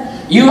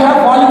men. You have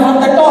fallen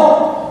from the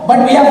top, but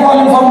we have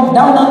fallen from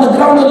down on the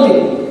ground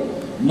only.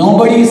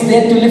 Nobody is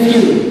there to lift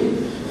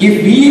you.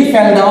 If we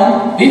fell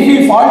down, if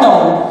we fall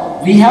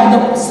down, we have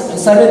the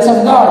servants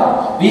of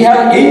God. We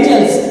have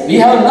angels. We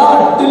have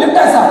Lord to lift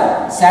us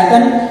up.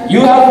 Satan,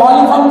 you have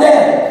fallen from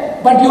there,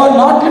 but you are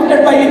not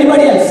lifted by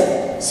anybody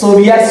else. So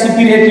we are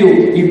superior to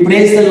you. We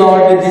praise the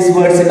Lord with these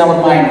words in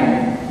our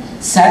mind.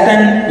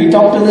 Satan, we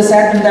talk to the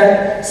Satan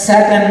that,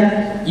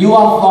 Satan, you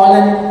are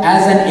fallen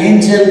as an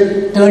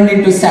angel turned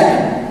into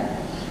Satan.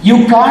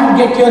 You can't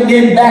get your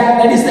name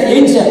back, that is the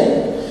angel.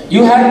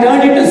 You have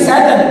turned into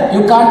Satan,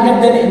 you can't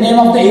get the name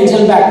of the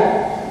angel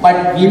back.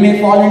 But we may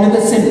fall into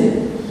the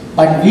sin,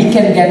 but we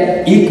can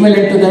get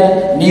equivalent to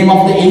the name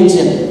of the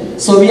angel.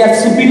 So we are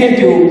superior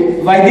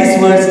to, by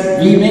these words,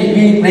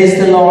 we praise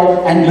the Lord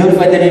and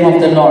glorify the name of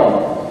the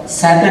Lord.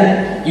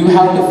 Satan, you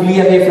have to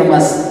flee away from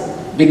us,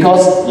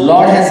 because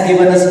Lord has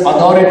given us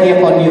authority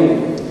upon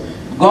you.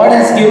 God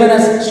has given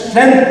us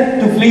strength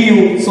to flee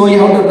you, so you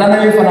have to run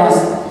away from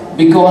us,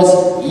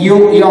 because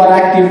your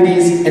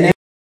activities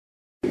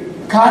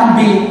can't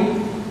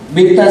be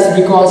with us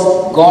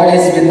because God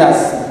is with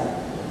us.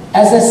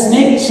 As a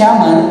snake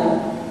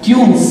charmer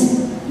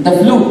tunes the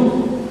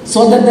flute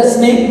so that the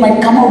snake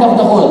might come out of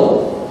the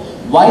hole.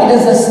 Why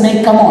does the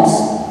snake come out?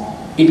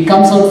 It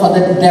comes out for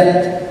the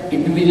death.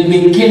 It will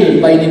be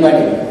killed by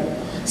anybody.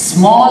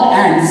 Small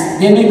ants,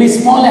 they may be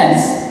small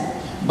ants,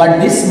 but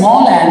these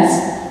small ants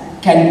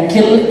can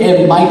kill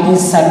a mighty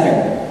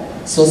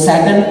serpent. So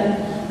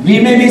Satan, we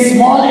may be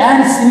small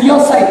ants in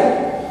your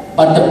sight,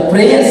 but the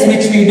prayers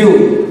which we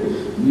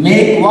do,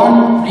 make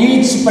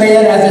each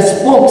prayer as a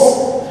spokes,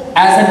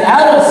 as an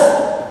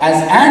arrows, as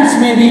ants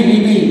may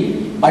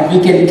be, but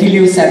we can kill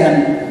you,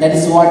 Satan. That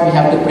is what we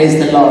have to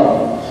praise the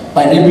Lord.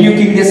 By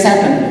rebuking the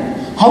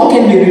Satan. How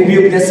can we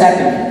rebuke the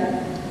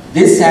Satan?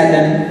 This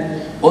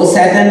Satan, oh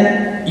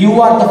Satan, you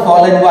are the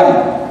fallen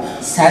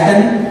one.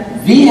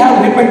 Satan, we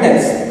have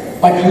repentance,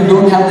 but you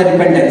don't have the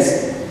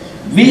repentance.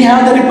 We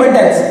have the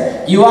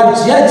repentance. You are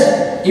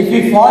judged. If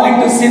we fall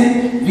into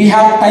sin, we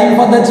have time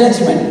for the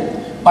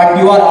judgment. But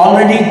you are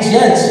already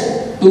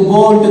judged to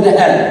go into the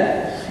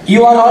hell.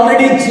 You are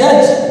already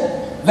judged.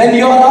 When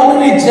you are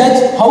already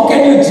judged, how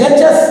can you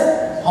judge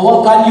us?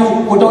 How can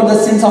you put out the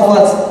sins of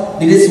us?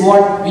 This is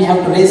what we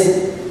have to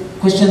raise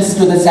questions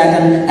to the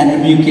Satan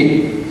and rebuke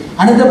it.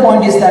 Another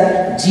point is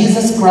that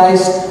Jesus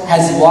Christ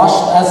has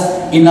washed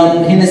us in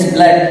His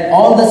blood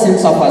all the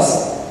sins of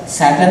us.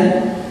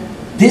 Satan,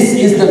 this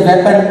is the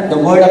weapon, the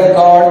word of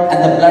God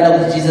and the blood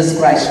of Jesus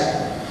Christ.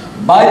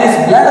 By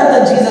this blood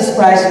of the Jesus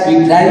Christ,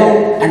 we drive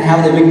out and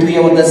have the victory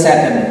over the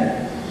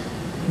Satan.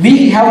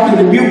 We have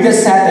to rebuke the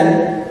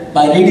Satan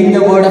by reading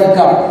the word of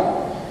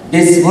God.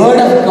 This word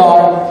of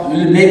God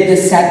will make the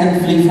Satan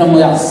flee from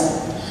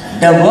us.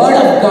 The word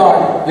of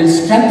God will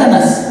strengthen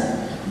us.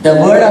 The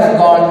word of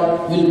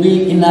God will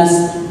be in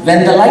us.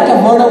 When the light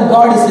of word of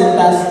God is in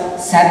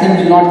us, Satan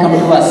will not come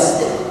to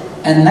us.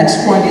 And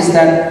next point is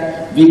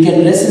that we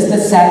can resist the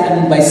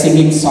Satan by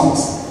singing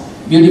songs.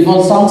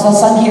 Beautiful songs are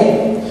sung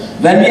here.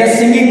 When we are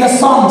singing the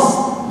songs,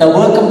 the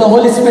work of the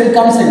Holy Spirit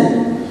comes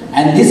in.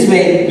 And this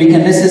way we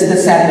can resist the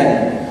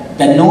Satan.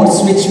 The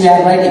notes which we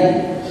are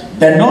writing,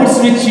 the notes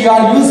which you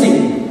are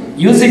using,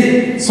 use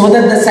it so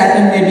that the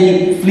Satan may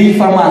be flee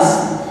from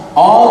us.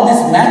 All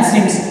these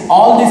maxims,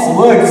 all these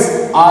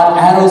words are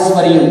arrows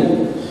for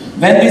you.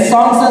 When these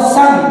songs are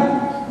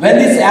sung, when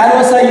these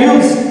arrows are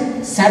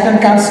used, Satan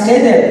can't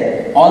stay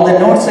there. All the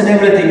notes and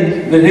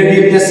everything will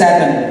rebuke the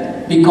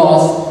Satan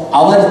because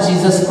our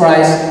Jesus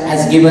Christ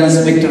has given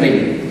us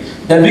victory.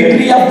 The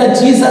victory of the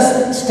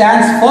Jesus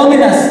stands firm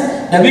in us.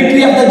 The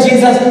victory of the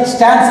Jesus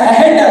stands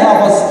ahead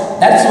of us.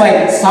 That's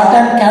why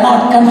Satan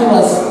cannot come to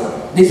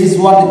us. This is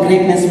what the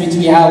greatness which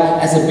we have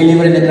as a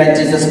believer in the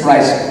Christ Jesus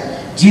Christ.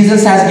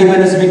 Jesus has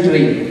given us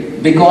victory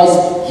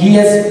because He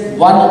has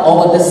won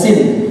over the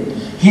sin.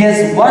 He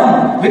has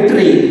won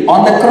victory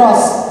on the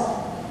cross.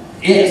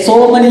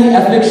 So many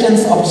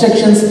afflictions,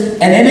 objections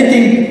and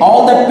anything,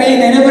 all the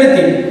pain and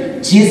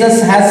everything,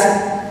 Jesus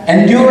has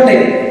endured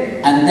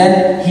it. And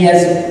then He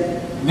has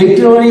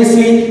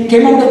victoriously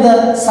came out of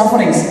the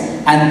sufferings.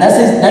 And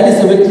that is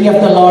the victory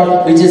of the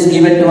Lord which is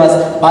given to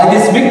us. By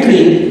this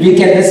victory, we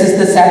can resist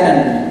the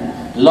Satan.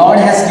 Lord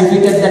has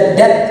defeated the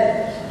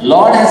death.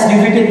 Lord has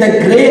defeated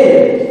the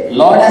grave.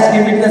 Lord has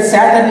defeated the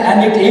Satan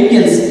and its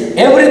angels.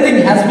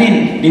 Everything has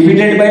been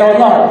defeated by our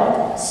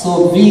Lord.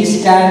 So we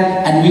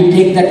stand and we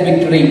take that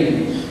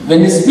victory.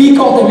 When we speak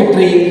of the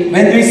victory,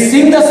 when we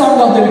sing the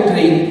song of the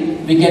victory,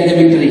 we get the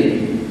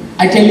victory.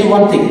 I tell you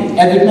one thing.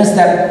 I witnessed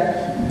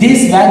that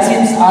these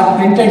vaccines are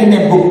printed in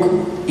a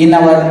book in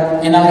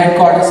our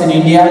headquarters in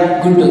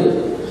India,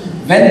 Guntur.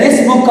 When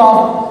this book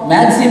of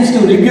maxims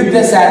to rebuke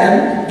the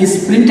Satan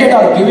is printed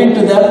or given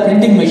to the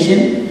printing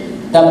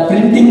machine, the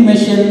printing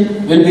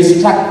machine will be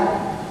struck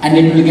and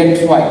it will get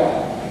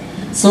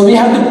spoiled. So we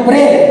have to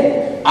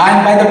pray,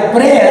 and by the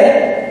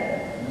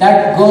prayer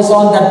that goes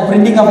on, the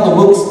printing of the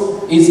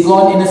books is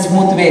gone in a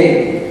smooth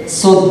way.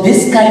 So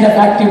this kind of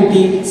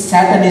activity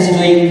Satan is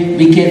doing,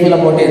 be careful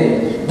about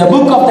it. The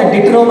book of the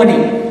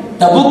Deuteronomy,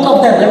 the book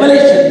of the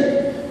Revelation,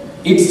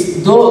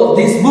 it's though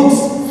these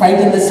books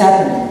frighten the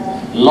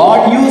Satan.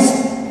 Lord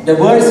used the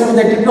words from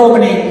the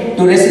Deuteronomy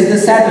to resist the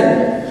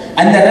Satan,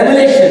 and the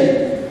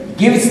Revelation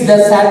gives the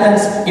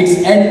Satan's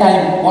its end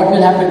time, what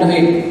will happen to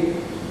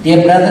it.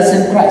 Dear brothers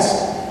in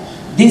Christ,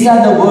 these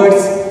are the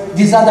words,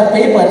 these are the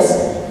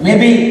papers.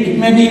 Maybe it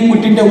may be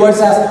put into words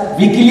as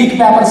WikiLeaks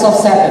papers of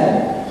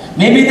Satan.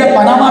 Maybe the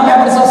Panama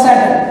papers of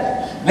Satan.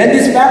 When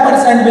these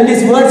papers and when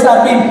these words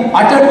are being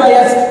uttered by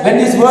us, when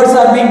these words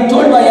are being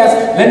told by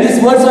us, when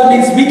these words are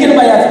being spoken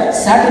by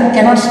us, Satan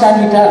cannot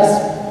stand with us.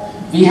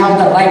 We have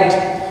the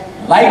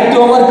right to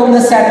overcome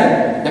the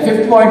Satan. The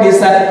fifth point is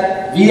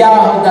that we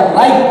have the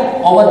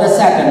right over the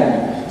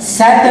Satan.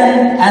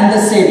 Satan and the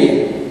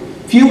Savior.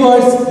 Few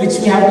words which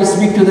we have to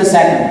speak to the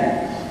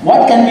Satan.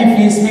 What can we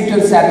please speak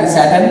to the Satan?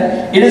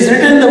 Satan, it is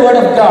written in the word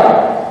of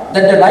God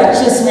that the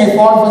righteous may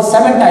fall for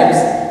 7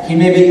 times. He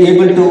may be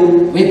able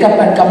to wake up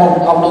and come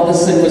out of the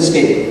sinful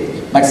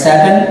state. But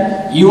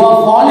Satan, you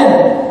are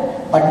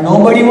fallen, but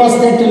nobody was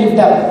there to lift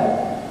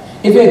up.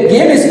 If a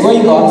game is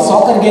going on,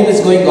 soccer game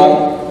is going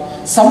on,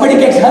 Somebody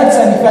gets hurt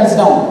and he falls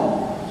down.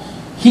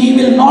 He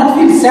will not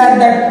feel sad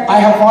that I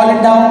have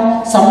fallen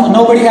down,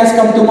 nobody has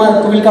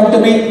will come to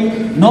me,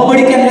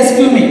 nobody can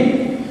rescue me.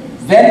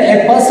 When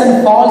a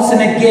person falls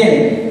in a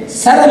game,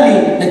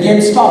 suddenly the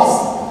game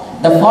stops.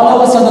 The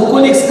followers or the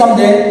colleagues come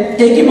there,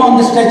 take him on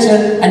the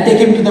stretcher and take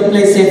him to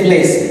the safe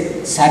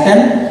place.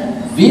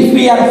 Satan, if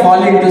we are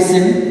falling to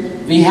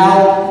sin, we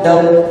have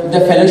the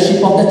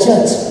fellowship of the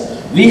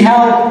church. We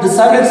have the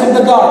servants of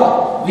the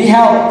God. We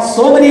have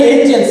so many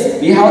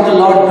angels. We have the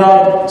Lord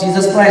God,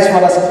 Jesus Christ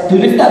for us to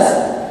lift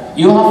us.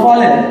 You have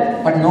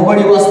fallen, but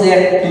nobody was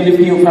there to lift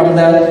you from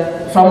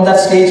that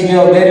stage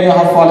where you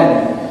have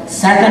fallen.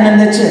 Satan and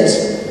the church.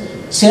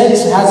 Church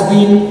has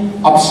been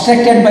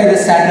obstructed by the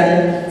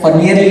Satan for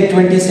nearly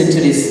 20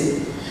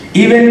 centuries.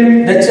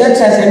 Even the church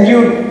has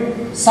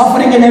endured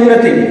suffering and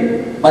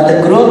everything, but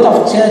the growth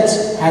of church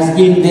has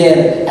been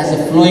there as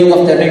a flowing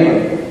of the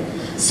river.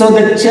 So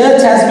the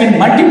church has been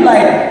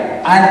multiplied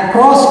and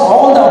crossed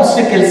all the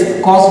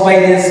obstacles caused by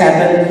the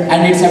Satan,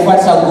 and its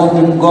efforts have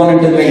gone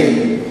into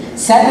vain.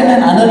 Satan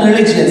and other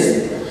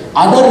religions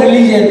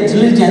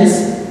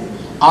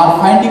are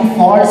finding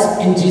faults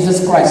in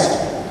Jesus Christ.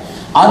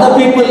 Other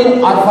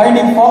people are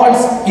finding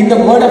faults in the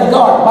Word of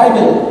God,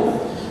 Bible.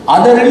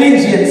 Other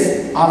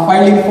religions are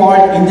finding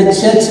fault in the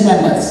church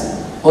members.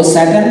 Oh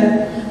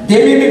Satan,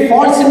 there may be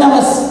faults in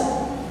us,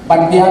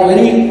 but they are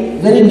very,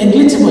 very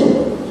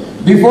negligible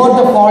before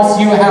the faults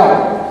you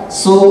have.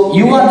 So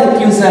you are the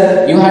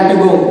accuser, you have to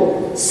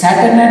go.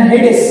 Satan and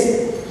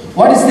Hades.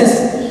 What is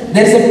this?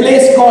 There is a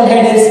place called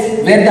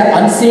Hades where the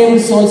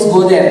unsaved souls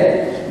go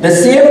there. The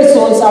saved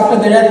souls after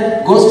the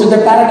death goes to the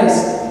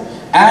paradise.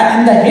 And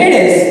in the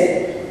Hades,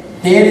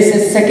 there is a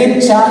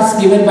second chance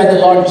given by the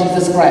Lord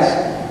Jesus Christ.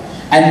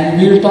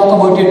 And we will talk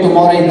about it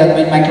tomorrow in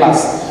my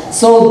class.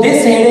 So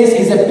this Hades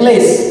is a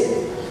place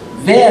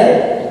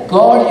where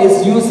God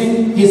is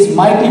using His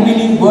mighty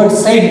willing word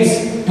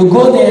saints to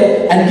go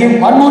there and give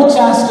one more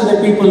chance to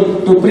the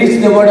people to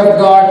preach the Word of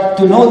God,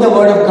 to know the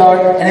Word of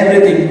God and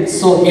everything.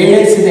 So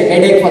Hades is a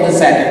headache for the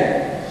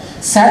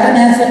Satan.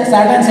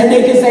 Satan's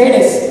headache is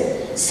Hades.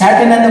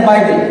 Satan and the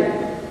Bible.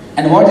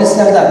 And what is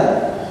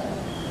that?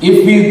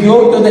 If we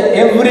go to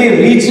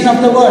every region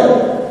of the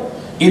world,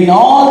 in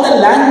all the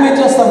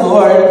languages of the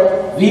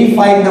world, we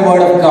find the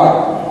Word of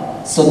God.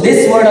 So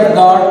this Word of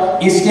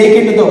God is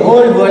taken to the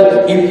whole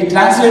world,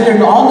 translated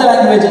in all the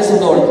languages of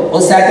the world. Oh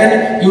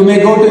Satan, you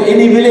may go to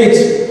any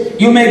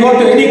village, you may go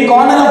to any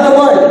corner of the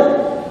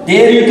world,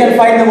 there you can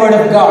find the Word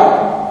of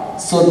God.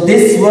 So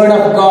this Word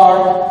of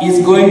God is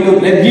going to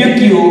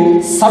rebuke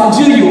you,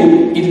 subdue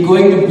you, it is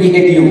going to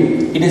behead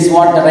you. It is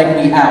what the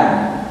right we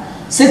have.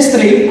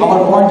 Sixthly,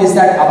 our point is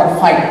that our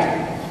fight.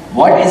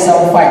 What is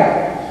our fight?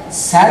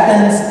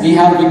 We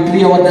have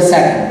victory over the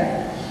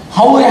Satan.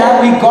 How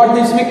have we got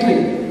this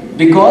victory?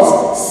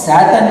 Because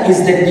Satan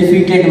is the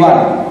defeated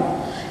one.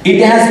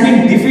 It has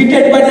been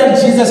defeated by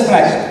Jesus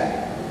Christ.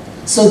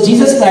 So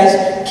Jesus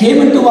Christ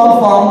came into our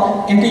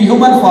form, into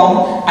human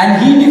form,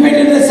 and He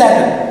defeated the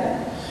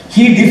Satan.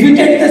 He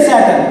defeated the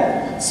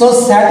Satan. So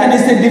Satan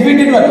is the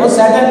defeated one. Oh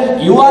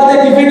Satan, you are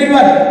the defeated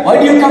one. Why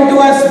do you come to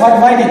us for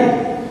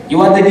fighting?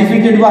 You are the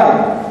defeated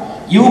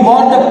one. You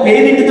brought the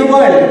pain into the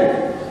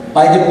world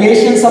by the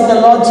patience of the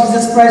Lord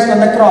Jesus Christ on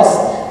the cross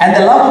and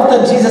the love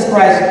of Jesus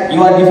Christ.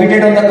 You are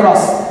defeated on the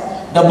cross.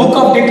 The book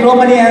of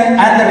Deuteronomy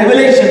and the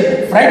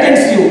Revelation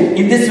frightens you.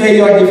 In this way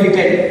you are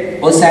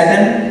defeated. O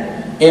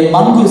Satan, a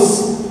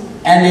mongoose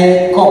and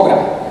a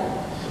cobra.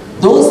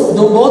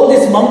 Both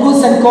this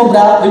mongoose and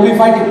cobra will be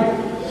fighting.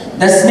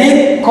 The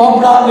snake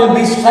cobra will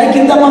be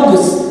striking the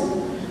mongoose.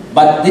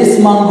 But this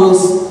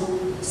mongoose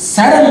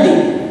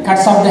suddenly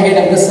cuts off the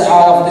head of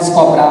this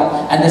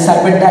cobra and the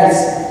serpent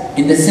dies.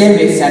 In the same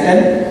way,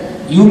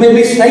 Satan, you may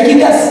be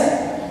striking us,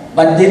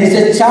 but there is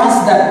a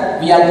chance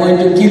that we are going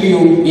to kill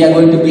you, we are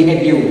going to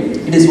behead you.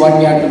 It is what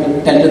we have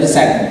to tell to the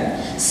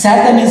Satan.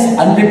 Satan is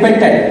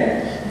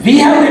unrepentant. We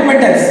have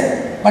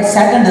repentance, but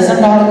Satan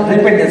doesn't have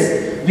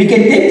repentance. We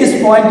can take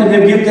this point to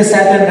rebuke the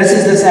Satan,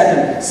 resist the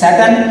Satan.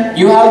 Satan,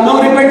 you have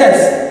no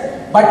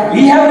repentance, but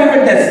we have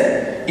repentance.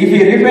 If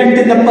we repent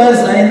in the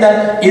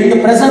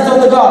presence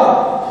of the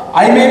God,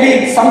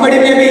 somebody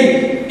may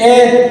be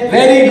a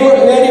very good,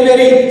 very,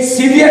 very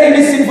severe in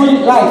his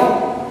sinful life.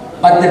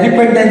 But the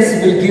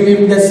repentance will give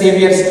him the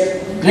Savior's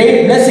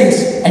great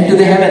blessings into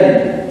the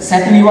heaven.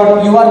 Satan, you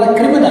are the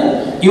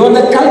criminal. You are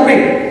the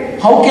culprit.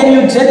 How can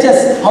you judge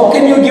us? How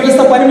can you give us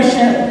the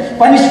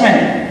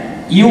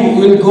punishment? You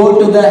will go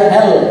to the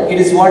hell. It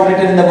is what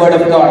written in the Word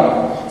of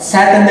God.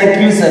 Satan the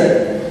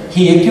accuser.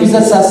 He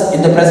accuses us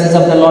in the presence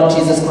of the Lord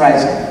Jesus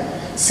Christ.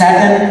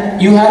 Satan,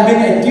 you have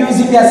been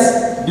accusing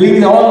us,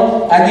 doing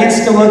all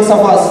against the works of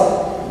us.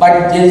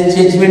 But there is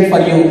judgment for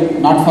you,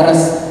 not for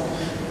us.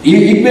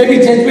 It may be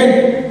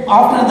judgment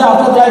after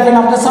the life and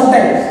after some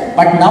time.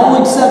 But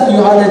now itself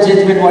you have the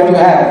judgment what you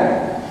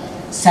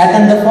have.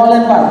 Satan the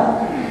fallen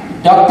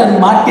one. Dr.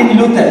 Martin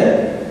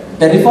Luther,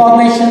 the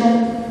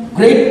Reformation,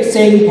 great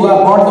saint who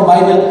have brought the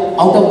Bible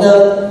out of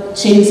the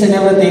chains and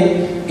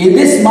everything. In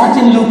this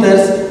Martin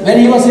Luther's, when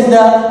he was in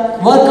the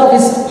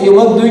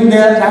doing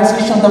the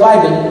translation of the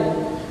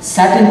Bible,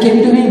 Satan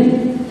came to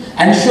him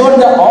and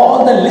showed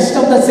all the list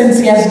of the sins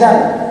he has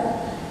done.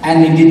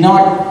 And he did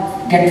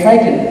not get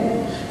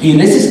frightened. He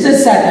resisted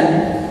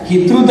Satan.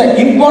 He threw the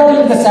ink bottle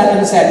at the Satan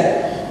and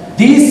said,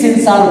 these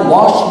sins are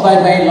washed by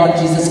my Lord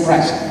Jesus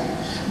Christ.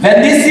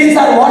 When these sins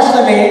are washed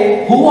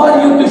away, who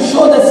are you to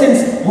show the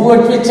sins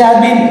which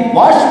have been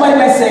washed by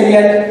my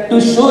Savior, to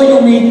show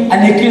you me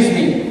and accuse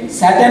me?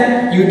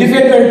 Satan, you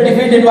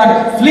defeated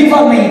one, flee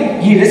from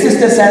me. He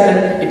resisted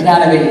Satan, it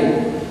ran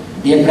away.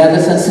 Dear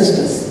brothers and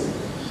sisters,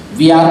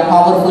 we are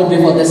powerful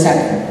before the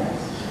Satan.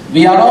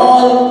 We are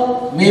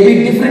all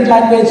maybe different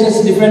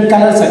languages, different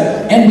colors,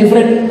 and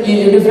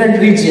different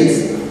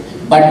regions.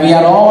 But we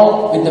are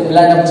all with the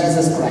blood of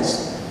Jesus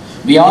Christ.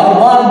 We are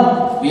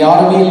one. We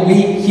all will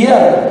be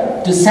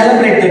here to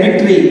celebrate the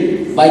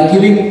victory by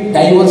giving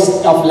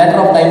letter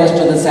of divorce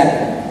to the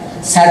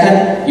Satan.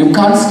 Satan, you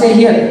can't stay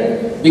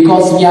here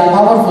because we are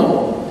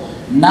powerful.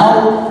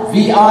 Now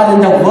we are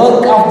in the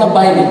work of the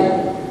Bible.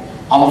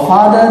 Our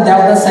father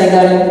Devadas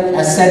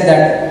has said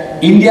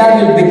that India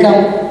will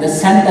become the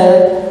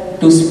center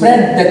to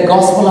spread the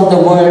gospel of the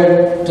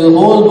world to the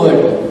whole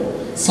world.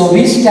 So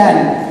we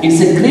stand.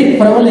 It's a great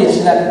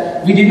privilege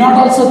that we did not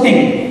also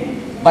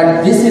think,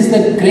 but this is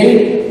the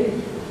great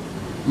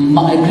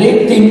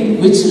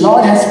thing which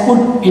Lord has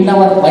put in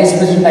our Vice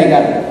President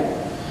Tiger.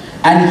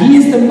 And he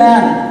is the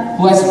man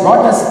who has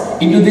brought us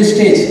into this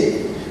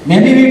stage.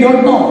 Maybe we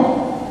don't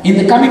know in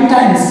the coming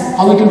times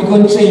how it will be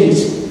going to change.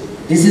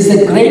 This is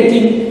a great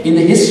thing in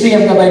the history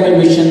of the Bible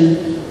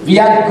mission. We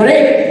are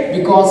great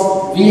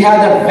because we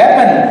have the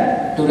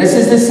weapon to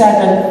resist the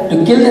Satan,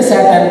 to kill the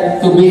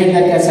Satan, to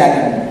behead the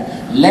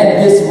Satan.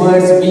 Let these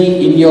words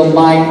be in your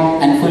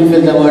mind and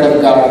fulfill the word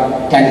of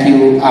God. Thank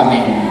you.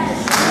 Amen.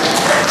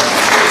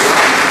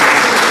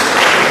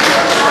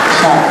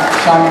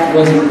 Short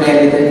closing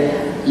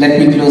prayer. Let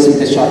me close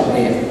with a short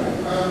prayer.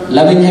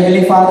 Loving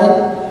Heavenly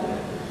Father,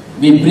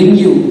 we bring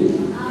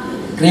you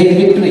great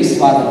victories,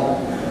 Father.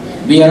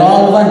 We are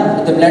all one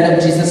with the blood of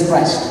Jesus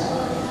Christ.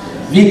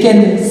 We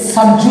can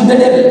subdue the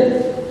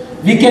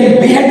devil. We can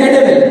behead the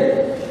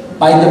devil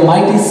by the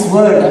mighty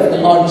word of the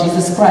Lord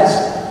Jesus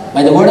Christ,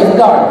 by the word of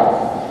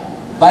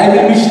God.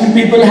 Bible mission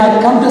people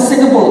have come to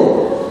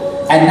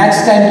Singapore and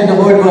next time to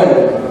the whole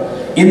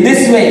world. In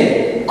this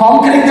way,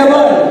 conquering the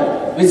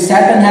world which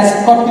Satan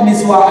has caught in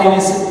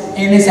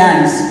his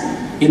hands.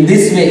 In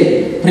this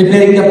way,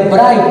 preparing the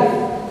bride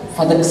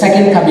for the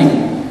second coming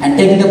and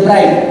taking the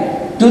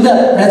bride to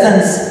the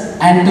presence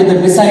and to the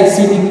beside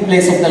seating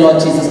place of the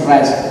Lord Jesus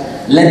Christ.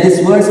 Let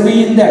these words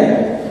be in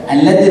them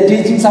and let the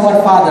teachings of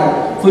our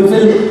Father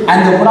fulfill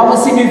and the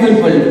prophecy be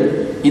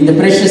fulfilled. In the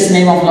precious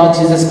name of Lord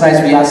Jesus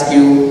Christ we ask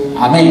you.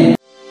 Amen.